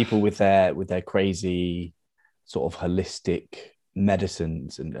Yeah. people with their crazy sort of holistic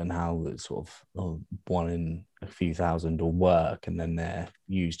medicines, and how it's sort of one in a few thousand will work, and then they're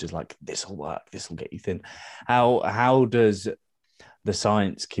used as like, this will work, this will get you thin. How does the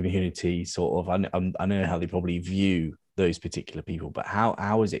science community sort of, I know how they probably view those particular people, but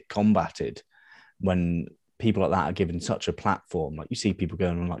how is it combated when people like that are given such a platform? Like, you see people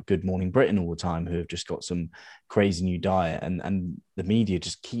going on like Good Morning Britain all the time who have just got some crazy new diet, and the media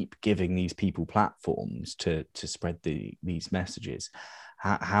just keep giving these people platforms to spread these messages.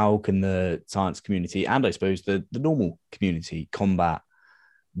 How can the science community, and I suppose the normal community, combat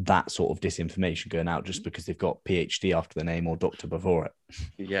that sort of disinformation going out just because they've got PhD after the name or doctor before it?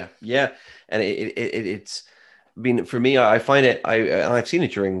 Yeah. Yeah. And it's been, for me, I find it, I've seen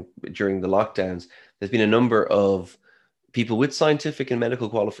it during the lockdowns. There's been a number of people with scientific and medical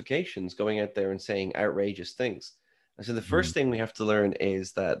qualifications going out there and saying outrageous things. And so the Mm. first thing we have to learn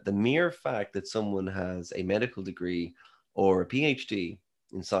is that the mere fact that someone has a medical degree or a PhD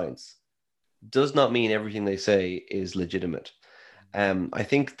in science does not mean everything they say is legitimate. I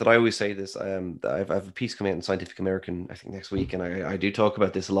think that I always say this. I have a piece coming out in Scientific American, I think next week, and I do talk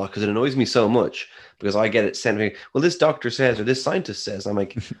about this a lot because it annoys me so much, because I get it sent to me. Well, this doctor says, or this scientist says. I'm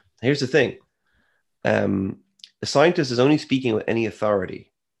like, here's the thing. Um, the scientist is only speaking with any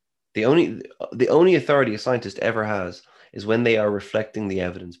authority. The only authority a scientist ever has is when they are reflecting the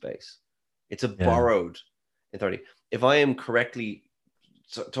evidence base. It's a Yeah. borrowed authority. If I am correctly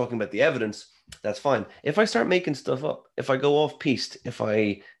talking about the evidence, that's fine. If I start making stuff up, if I go off piste, if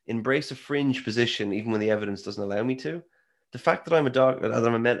I embrace a fringe position, even when the evidence doesn't allow me to, the fact that I'm a doctor,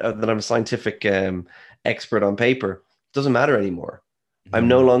 that I'm a scientific expert on paper, doesn't matter anymore. I'm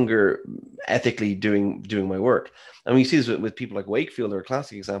no Mm. longer ethically doing my work. And we see this with people like Wakefield, or a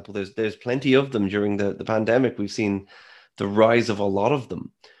classic example. There's plenty of them during the pandemic. We've seen the rise of a lot of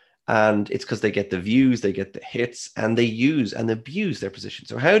them. And it's because they get the views, they get the hits, and they use and abuse their position.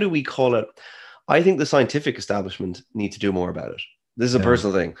 So how do we call it? I think the scientific establishment need to do more about it. This is a Yeah.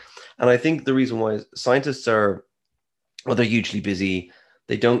 personal thing. And I think the reason why scientists are, well, they're hugely busy.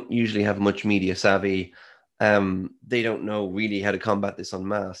 They don't usually have much media savvy. They don't know really how to combat this en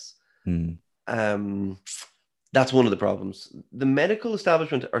masse. Mm. Um, that's one of the problems. The medical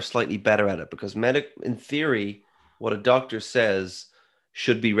establishment are slightly better at it, because in theory, what a doctor says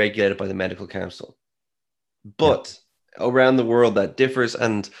should be regulated by the medical council. Yeah. But around the world, that differs,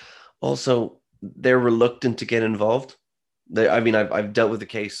 and also they're reluctant to get involved. I mean, I've dealt with a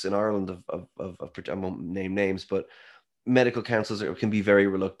case in Ireland of I won't name names, but medical councils can be very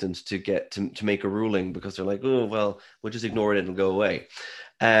reluctant to get to make a ruling, because they're like, oh well, we'll just ignore it and it'll go away.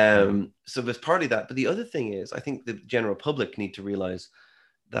 So there's partly that, but the other thing is, I think the general public need to realize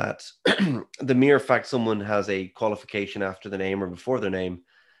that the mere fact someone has a qualification after the name or before their name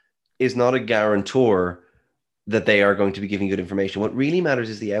is not a guarantor that they are going to be giving good information. What really matters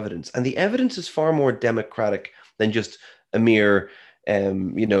is the evidence, and the evidence is far more democratic than just a mere,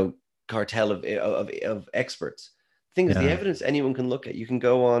 cartel of experts. The thing is, the Yeah. evidence anyone can look at. You can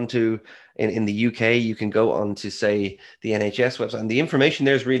go on to in the UK, you can go on to say the NHS website, and the information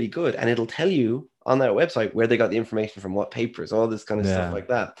there is really good, and it'll tell you on that website where they got the information from, what papers, all this kind of stuff Yeah. like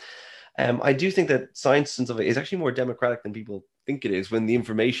that. I do think that science and stuff is actually more democratic than people think it is when the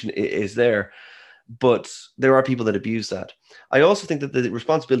information is there. But there are people that abuse that. I also think that the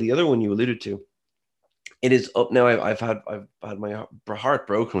responsibility, the other one you alluded to, it is up now. I've had my heart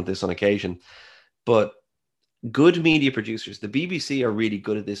broken with this on occasion, but good media producers, the BBC, are really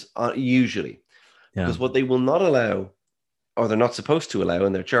good at this usually, Yeah. because what they will not allow, or they're not supposed to allow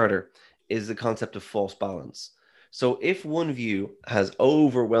in their charter, is the concept of false balance. So if one view has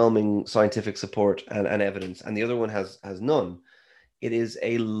overwhelming scientific support and evidence, and the other one has none, it is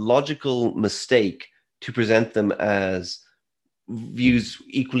a logical mistake to present them as views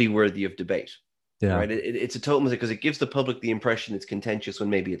equally worthy of debate. Yeah. Right? It's a total mistake, because it gives the public the impression it's contentious when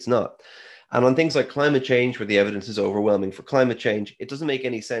maybe it's not. And on things like climate change, where the evidence is overwhelming for climate change, it doesn't make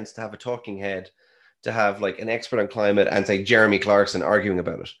any sense to have a talking head, to have like an expert on climate and say Jeremy Clarkson arguing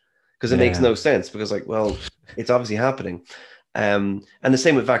about it, because it makes no sense, because like, well, it's obviously happening. And the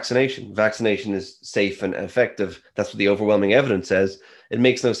same with vaccination. Vaccination is safe and effective. That's what the overwhelming evidence says. It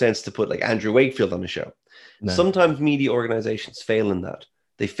makes no sense to put like Andrew Wakefield on the show. No. Sometimes media organizations fail in that.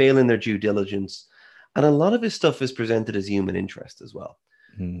 They fail in their due diligence. And a lot of his stuff is presented as human interest as well.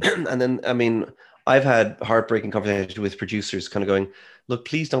 And then, I mean, I've had heartbreaking conversations with producers kind of going, look,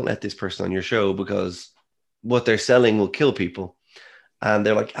 please don't let this person on your show, because what they're selling will kill people. And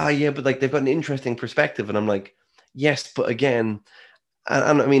they're like, yeah, but like they've got an interesting perspective. And I'm like, yes, but again,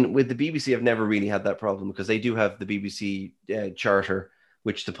 and I mean, with the BBC, I've never really had that problem, because they do have the BBC charter,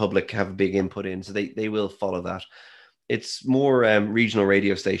 which the public have a big input in. So they will follow that. It's more regional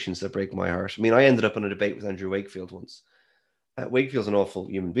radio stations that break my heart. I mean, I ended up in a debate with Andrew Wakefield once. Wakefield's an awful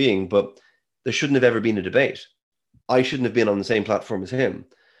human being, but there shouldn't have ever been a debate. I shouldn't have been on the same platform as him.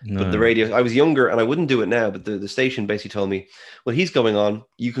 No. But the radio, I was younger and I wouldn't do it now, but the station basically told me, well, he's going on.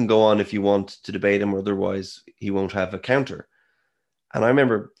 You can go on if you want to debate him, or otherwise he won't have a counter. And I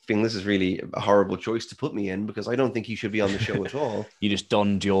remember feeling this is really a horrible choice to put me in, because I don't think he should be on the show at all. You just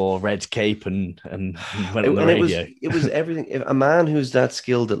donned your red cape and went on the radio. It was everything. If a man who's that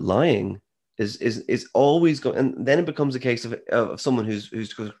skilled at lying is always going, and then it becomes a case of someone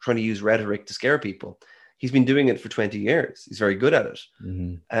who's trying to use rhetoric to scare people. He's been doing it for 20 years. He's very good at it.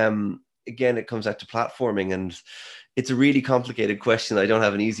 Mm-hmm. Again, it comes out to platforming, and it's a really complicated question I don't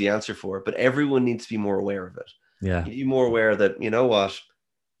have an easy answer for, but everyone needs to be more aware of it. Yeah. Be more aware that, you know what,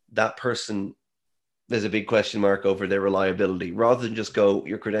 that person, there's a big question mark over their reliability, rather than just go,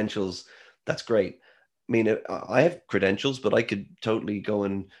 your credentials, that's great. I mean, I have credentials, but I could totally go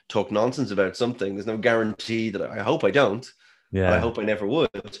and talk nonsense about something. There's no guarantee that I hope I don't. Yeah. I hope I never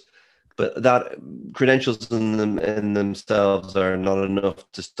would. But that credentials in themselves are not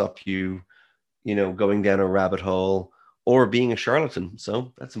enough to stop you, going down a rabbit hole or being a charlatan.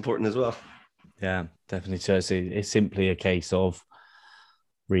 So that's important as well. Yeah, definitely. So it's simply a case of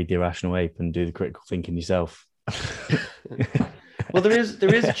read The Irrational Ape and do the critical thinking yourself. Well, there is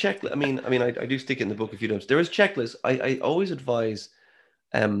a checklist. I mean, I do stick it in the book a few times. There is a checklist. I always advise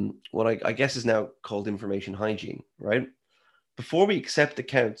what I guess is now called information hygiene, right? Before we accept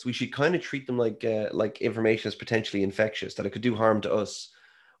accounts, we should kind of treat them like information is potentially infectious, that it could do harm to us,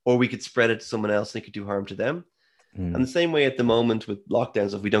 or we could spread it to someone else and it could do harm to them. And the same way at the moment with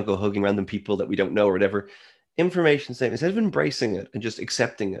lockdowns, if we don't go hugging random people that we don't know or whatever, information same, instead of embracing it and just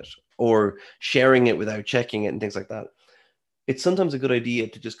accepting it or sharing it without checking it and things like that, it's sometimes a good idea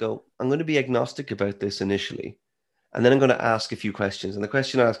to just go, I'm going to be agnostic about this initially, and then I'm going to ask a few questions. And the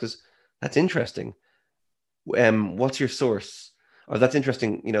question I ask is, that's interesting. What's your source? Or that's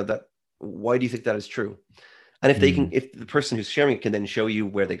interesting, that why do you think that is true? And if they can, if the person who's sharing it can then show you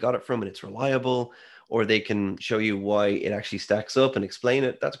where they got it from and it's reliable, or they can show you why it actually stacks up and explain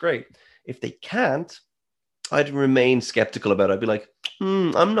it, that's great. If they can't, I'd remain skeptical about it. I'd be like,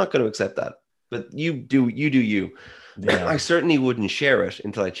 I'm not going to accept that. But you do you. Yeah. I certainly wouldn't share it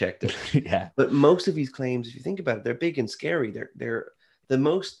until I checked it. Yeah. But most of these claims, if you think about it, they're big and scary. They're the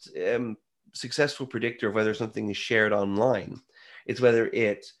most successful predictor of whether something is shared online. It's whether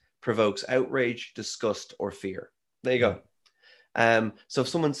it provokes outrage, disgust, or fear. There you go. So if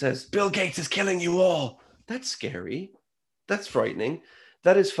someone says, Bill Gates is killing you all, that's scary. That's frightening.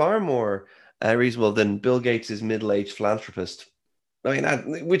 That is far more reasonable than Bill Gates is middle-aged philanthropist. I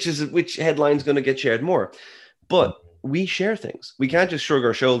mean, which headline's going to get shared more? But we share things. We can't just shrug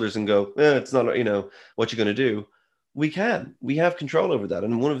our shoulders and go, it's not, what you're going to do. We have control over that.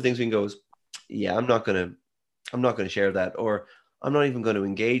 And one of the things we can go is, I'm not going I'm not going to share that, or I'm not even going to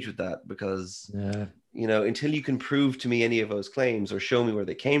engage with that because, Yeah. until you can prove to me any of those claims or show me where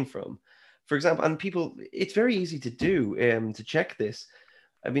they came from, for example, and people, it's very easy to do, to check this.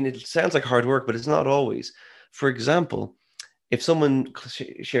 I mean, it sounds like hard work, but it's not always. For example, if someone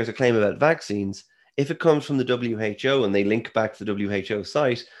shares a claim about vaccines, if it comes from the WHO and they link back to the WHO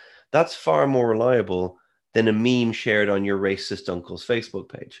site, that's far more reliable than a meme shared on your racist uncle's Facebook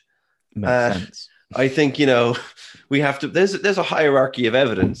page. Makes Uh, sense. I think, we have to. There's a hierarchy of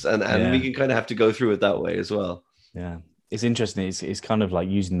evidence, and we Yeah. can kind of have to go through it that way as well. Yeah. It's interesting. It's kind of like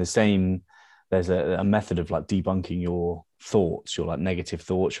using the same. There's a method of like debunking your thoughts, your like negative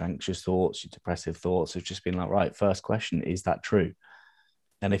thoughts, your anxious thoughts, your depressive thoughts. It's just being like, right, first question, is that true?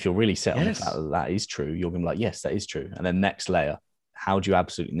 And if you're really set on the fact Yes. that that is true, you're going to be like, yes, that is true. And then next layer, how do you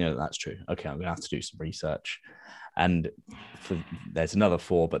absolutely know that that's true? Okay, I'm going to have to do some research. And there's another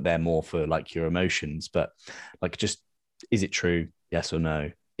four, but they're more for like your emotions. But like, just is it true? Yes or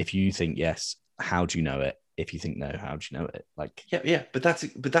no? If you think yes, how do you know it? If you think no, how do you know it? Like, Yeah. But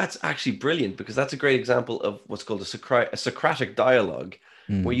that's actually brilliant, because that's a great example of what's called a Socratic dialogue,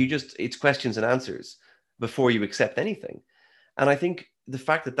 where mm, it's questions and answers before you accept anything. And I think the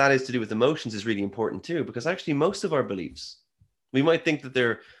fact that that is to do with emotions is really important too, because actually most of our beliefs, we might think that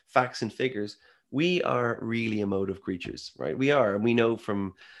they're facts and figures. We are really emotive creatures, right? We are, and we know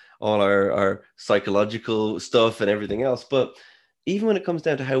from all our psychological stuff and everything else. But even when it comes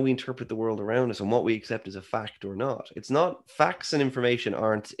down to how we interpret the world around us and what we accept as a fact or not, it's not, facts and information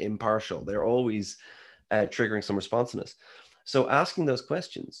aren't impartial. They're always triggering some responsiveness. So asking those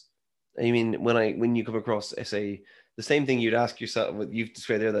questions, I mean, when you come across, say, the same thing you'd ask yourself, what you've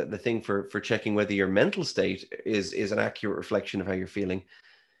described there, the thing for checking whether your mental state is an accurate reflection of how you're feeling.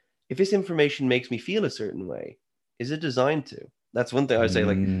 If this information makes me feel a certain way, is it designed to? That's one thing I would say.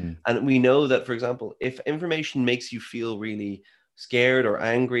 Like, mm, and we know that, for example, if information makes you feel really scared or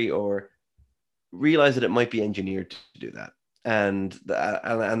angry, or realize that it might be engineered to do that, and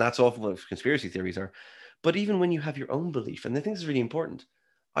that's often what conspiracy theories are. But even when you have your own belief, and I think this is really important,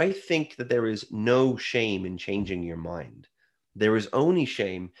 I think that there is no shame in changing your mind. There is only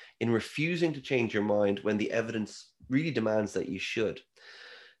shame in refusing to change your mind when the evidence really demands that you should.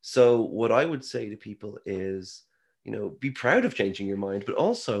 So what I would say to people is, be proud of changing your mind, but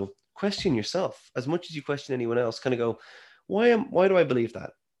also question yourself as much as you question anyone else. Kind of go, why do I believe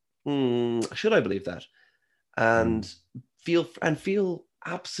that? Should I believe that? mm. And feel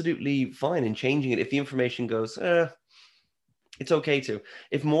absolutely fine in changing it if the information goes, it's okay to.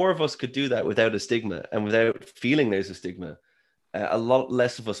 If more of us could do that without a stigma and without feeling there's a stigma, a lot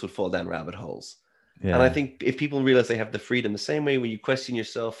less of us would fall down rabbit holes. And I Yeah. think if people realize they have the freedom, the same way when you question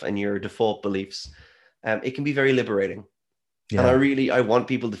yourself and your default beliefs, it can be very liberating. And Yeah. I want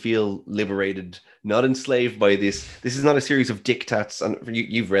people to feel liberated, not enslaved by this. This is not a series of diktats. And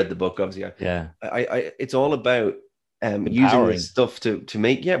you've read the book, obviously. Yeah. It's all about using this Empowering. stuff to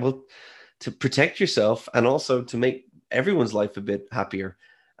make, yeah, well, to protect yourself and also to make everyone's life a bit happier.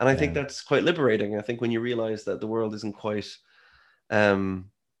 And I think Yeah. that's quite liberating. I think when you realize that the world isn't quite um,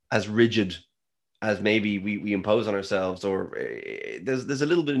 as rigid as maybe we impose on ourselves, or there's a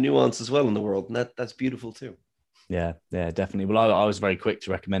little bit of nuance as well in the world, and that's beautiful too. Yeah, yeah, definitely. Well, I was very quick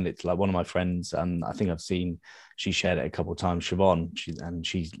to recommend it to like one of my friends, and I think I've seen she shared it a couple of times. Siobhan,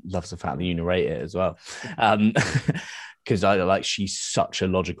 she loves the fact that you narrate it as well, because I like she's such a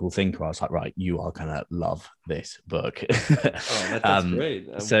logical thinker. I was like, right, you are gonna love this book. Oh, that's great.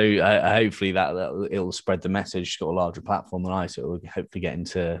 So hopefully that it'll spread the message. She's got a larger platform than I, so it will hopefully get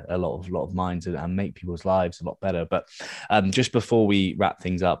into a lot of minds and make people's lives a lot better. But just before we wrap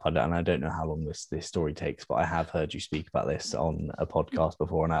things up, and I don't know how long this story takes, but I have heard you speak about this on a podcast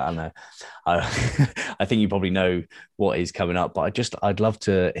before, and I know I think you probably know what is coming up. But I'd love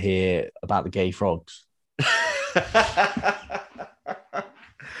to hear about the gay frogs.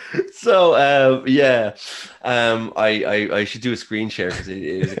 So yeah, I should do a screen share because it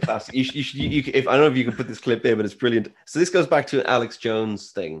is a classic. If I don't know if you can put this clip in, but it's brilliant. So this goes back to an Alex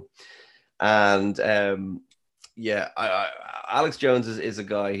Jones thing, and yeah, Alex Jones is a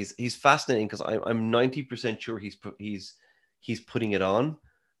guy. He's fascinating because I'm 90% sure he's putting it on,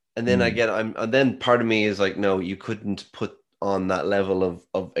 and then Mm, again and then part of me is like, no, you couldn't put on that level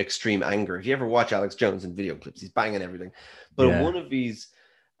of extreme anger. If you ever watch Alex Jones in video clips, he's banging everything. But in yeah. one of these,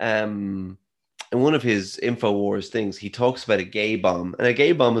 in one of his Infowars things, he talks about a gay bomb, and a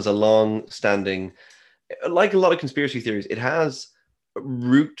gay bomb is a long-standing, like a lot of conspiracy theories, it has a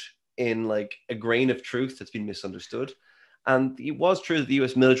root in like a grain of truth that's been misunderstood. And it was true that the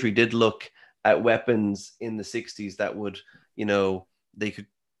US military did look at weapons in the 60s that would, they could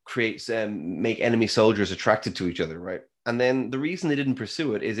creates make enemy soldiers attracted to each other, right? And then the reason they didn't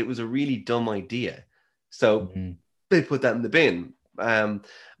pursue it is it was a really dumb idea, so they put that in the bin.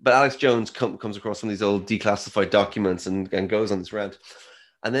 But Alex Jones comes across some of these old declassified documents and goes on this rant,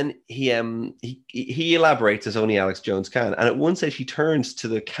 and then he elaborates as only Alex Jones can. And at one stage, he turns to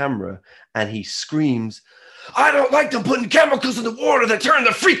the camera and he screams, "I don't like them putting chemicals in the water that turn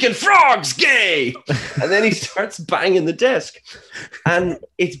the freaking frogs gay." And then he starts banging the desk, and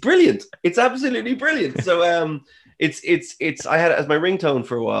it's brilliant. It's absolutely brilliant. So it's I had it as my ringtone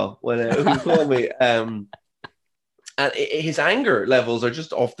for a while when he called me. And his anger levels are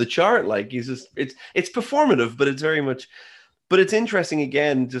just off the chart. Like he's just it's performative, but it's very much. But it's interesting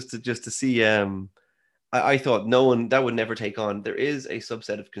again just to see. I thought no one that would never take on. There is a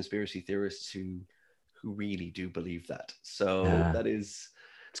subset of conspiracy theorists who really do believe that. So that is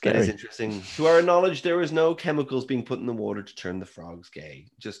interesting. To our knowledge, there is no chemicals being put in the water to turn the frogs gay.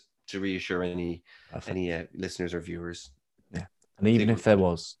 Just to reassure any listeners or viewers. Yeah, and even if there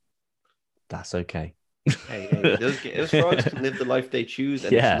was, that's okay. Hey, those frogs can live the life they choose,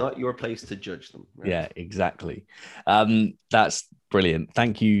 and it's not your place to judge them. Right? Yeah, exactly. That's brilliant.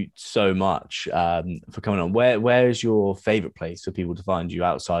 Thank you so much for coming on. Where is your favorite place for people to find you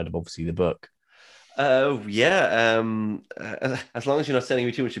outside of obviously the book? As long as you're not sending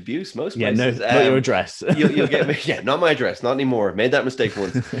me too much abuse, most places. Not your address. you'll get me. Yeah, not my address, not anymore. Made that mistake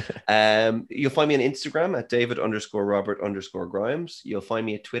once. You'll find me on Instagram at David_Robert_Grimes. You'll find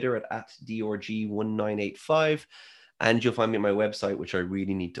me at Twitter at DRG1985. And you'll find me at my website, which I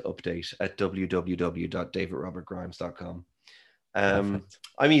really need to update, at www.davidrobertgrimes.com. I'm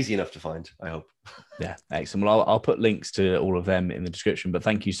easy enough to find, I hope. Yeah, excellent. Well, I'll put links to all of them in the description, but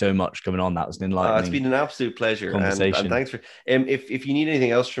thank you so much for coming on. That was an enlightening it's been an absolute pleasure. Conversation. And thanks for if you need anything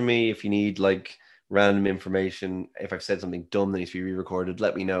else from me, if you need like random information, if I've said something dumb that needs to be re-recorded,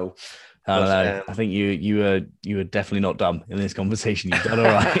 let me know. I don't know. I think you were definitely not dumb in this conversation. You've done all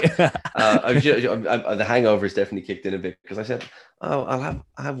right. The hangover has definitely kicked in a bit because I said, I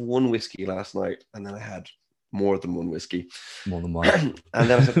have one whiskey last night, and then I had more than one whiskey. More than one. And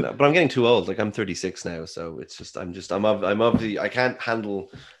then I said, but I'm getting too old. Like I'm 36 now. So it's just, I'm of the, I can't handle,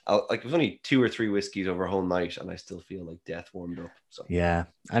 like it was only 2 or 3 whiskeys over a whole night and I still feel like death warmed up. So yeah.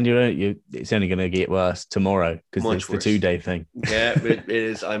 And it's only going to get worse tomorrow because it's the 2-day thing. Yeah, it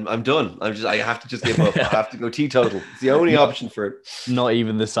is. I'm done. I have to just give up. I have to go teetotal. It's the only option for it. Not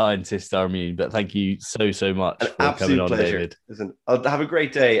even the scientists are immune, but thank you so much for coming on, pleasure. David. Listen, I'll have a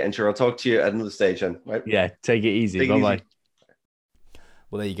great day and sure, I'll talk to you at another stage. Right? Yeah. Take it easy. Bye-bye.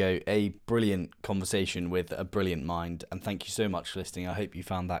 Well, there you go. A brilliant conversation with a brilliant mind. And thank you so much for listening. I hope you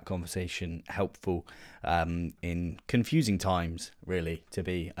found that conversation helpful in confusing times, really, to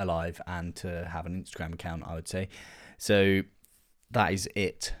be alive and to have an Instagram account, I would say. So that is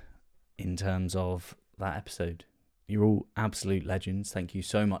it in terms of that episode. You're all absolute legends. Thank you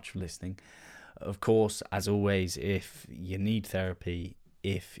so much for listening. Of course, as always, if you need therapy,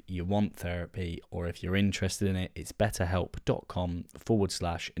 if you want therapy, or if you're interested in it, it's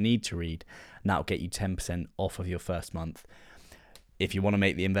betterhelp.com/need-to-read, and that'll get you 10% off of your first month. If you want to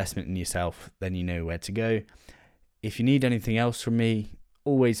make the investment in yourself, then you know where to go. If you need anything else from me,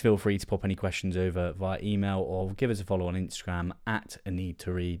 always feel free to pop any questions over via email or give us a follow on Instagram at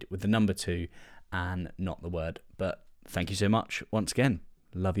 @need-to-read with the number 2 and not the word. But thank you so much once again.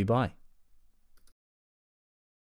 Love you. Bye.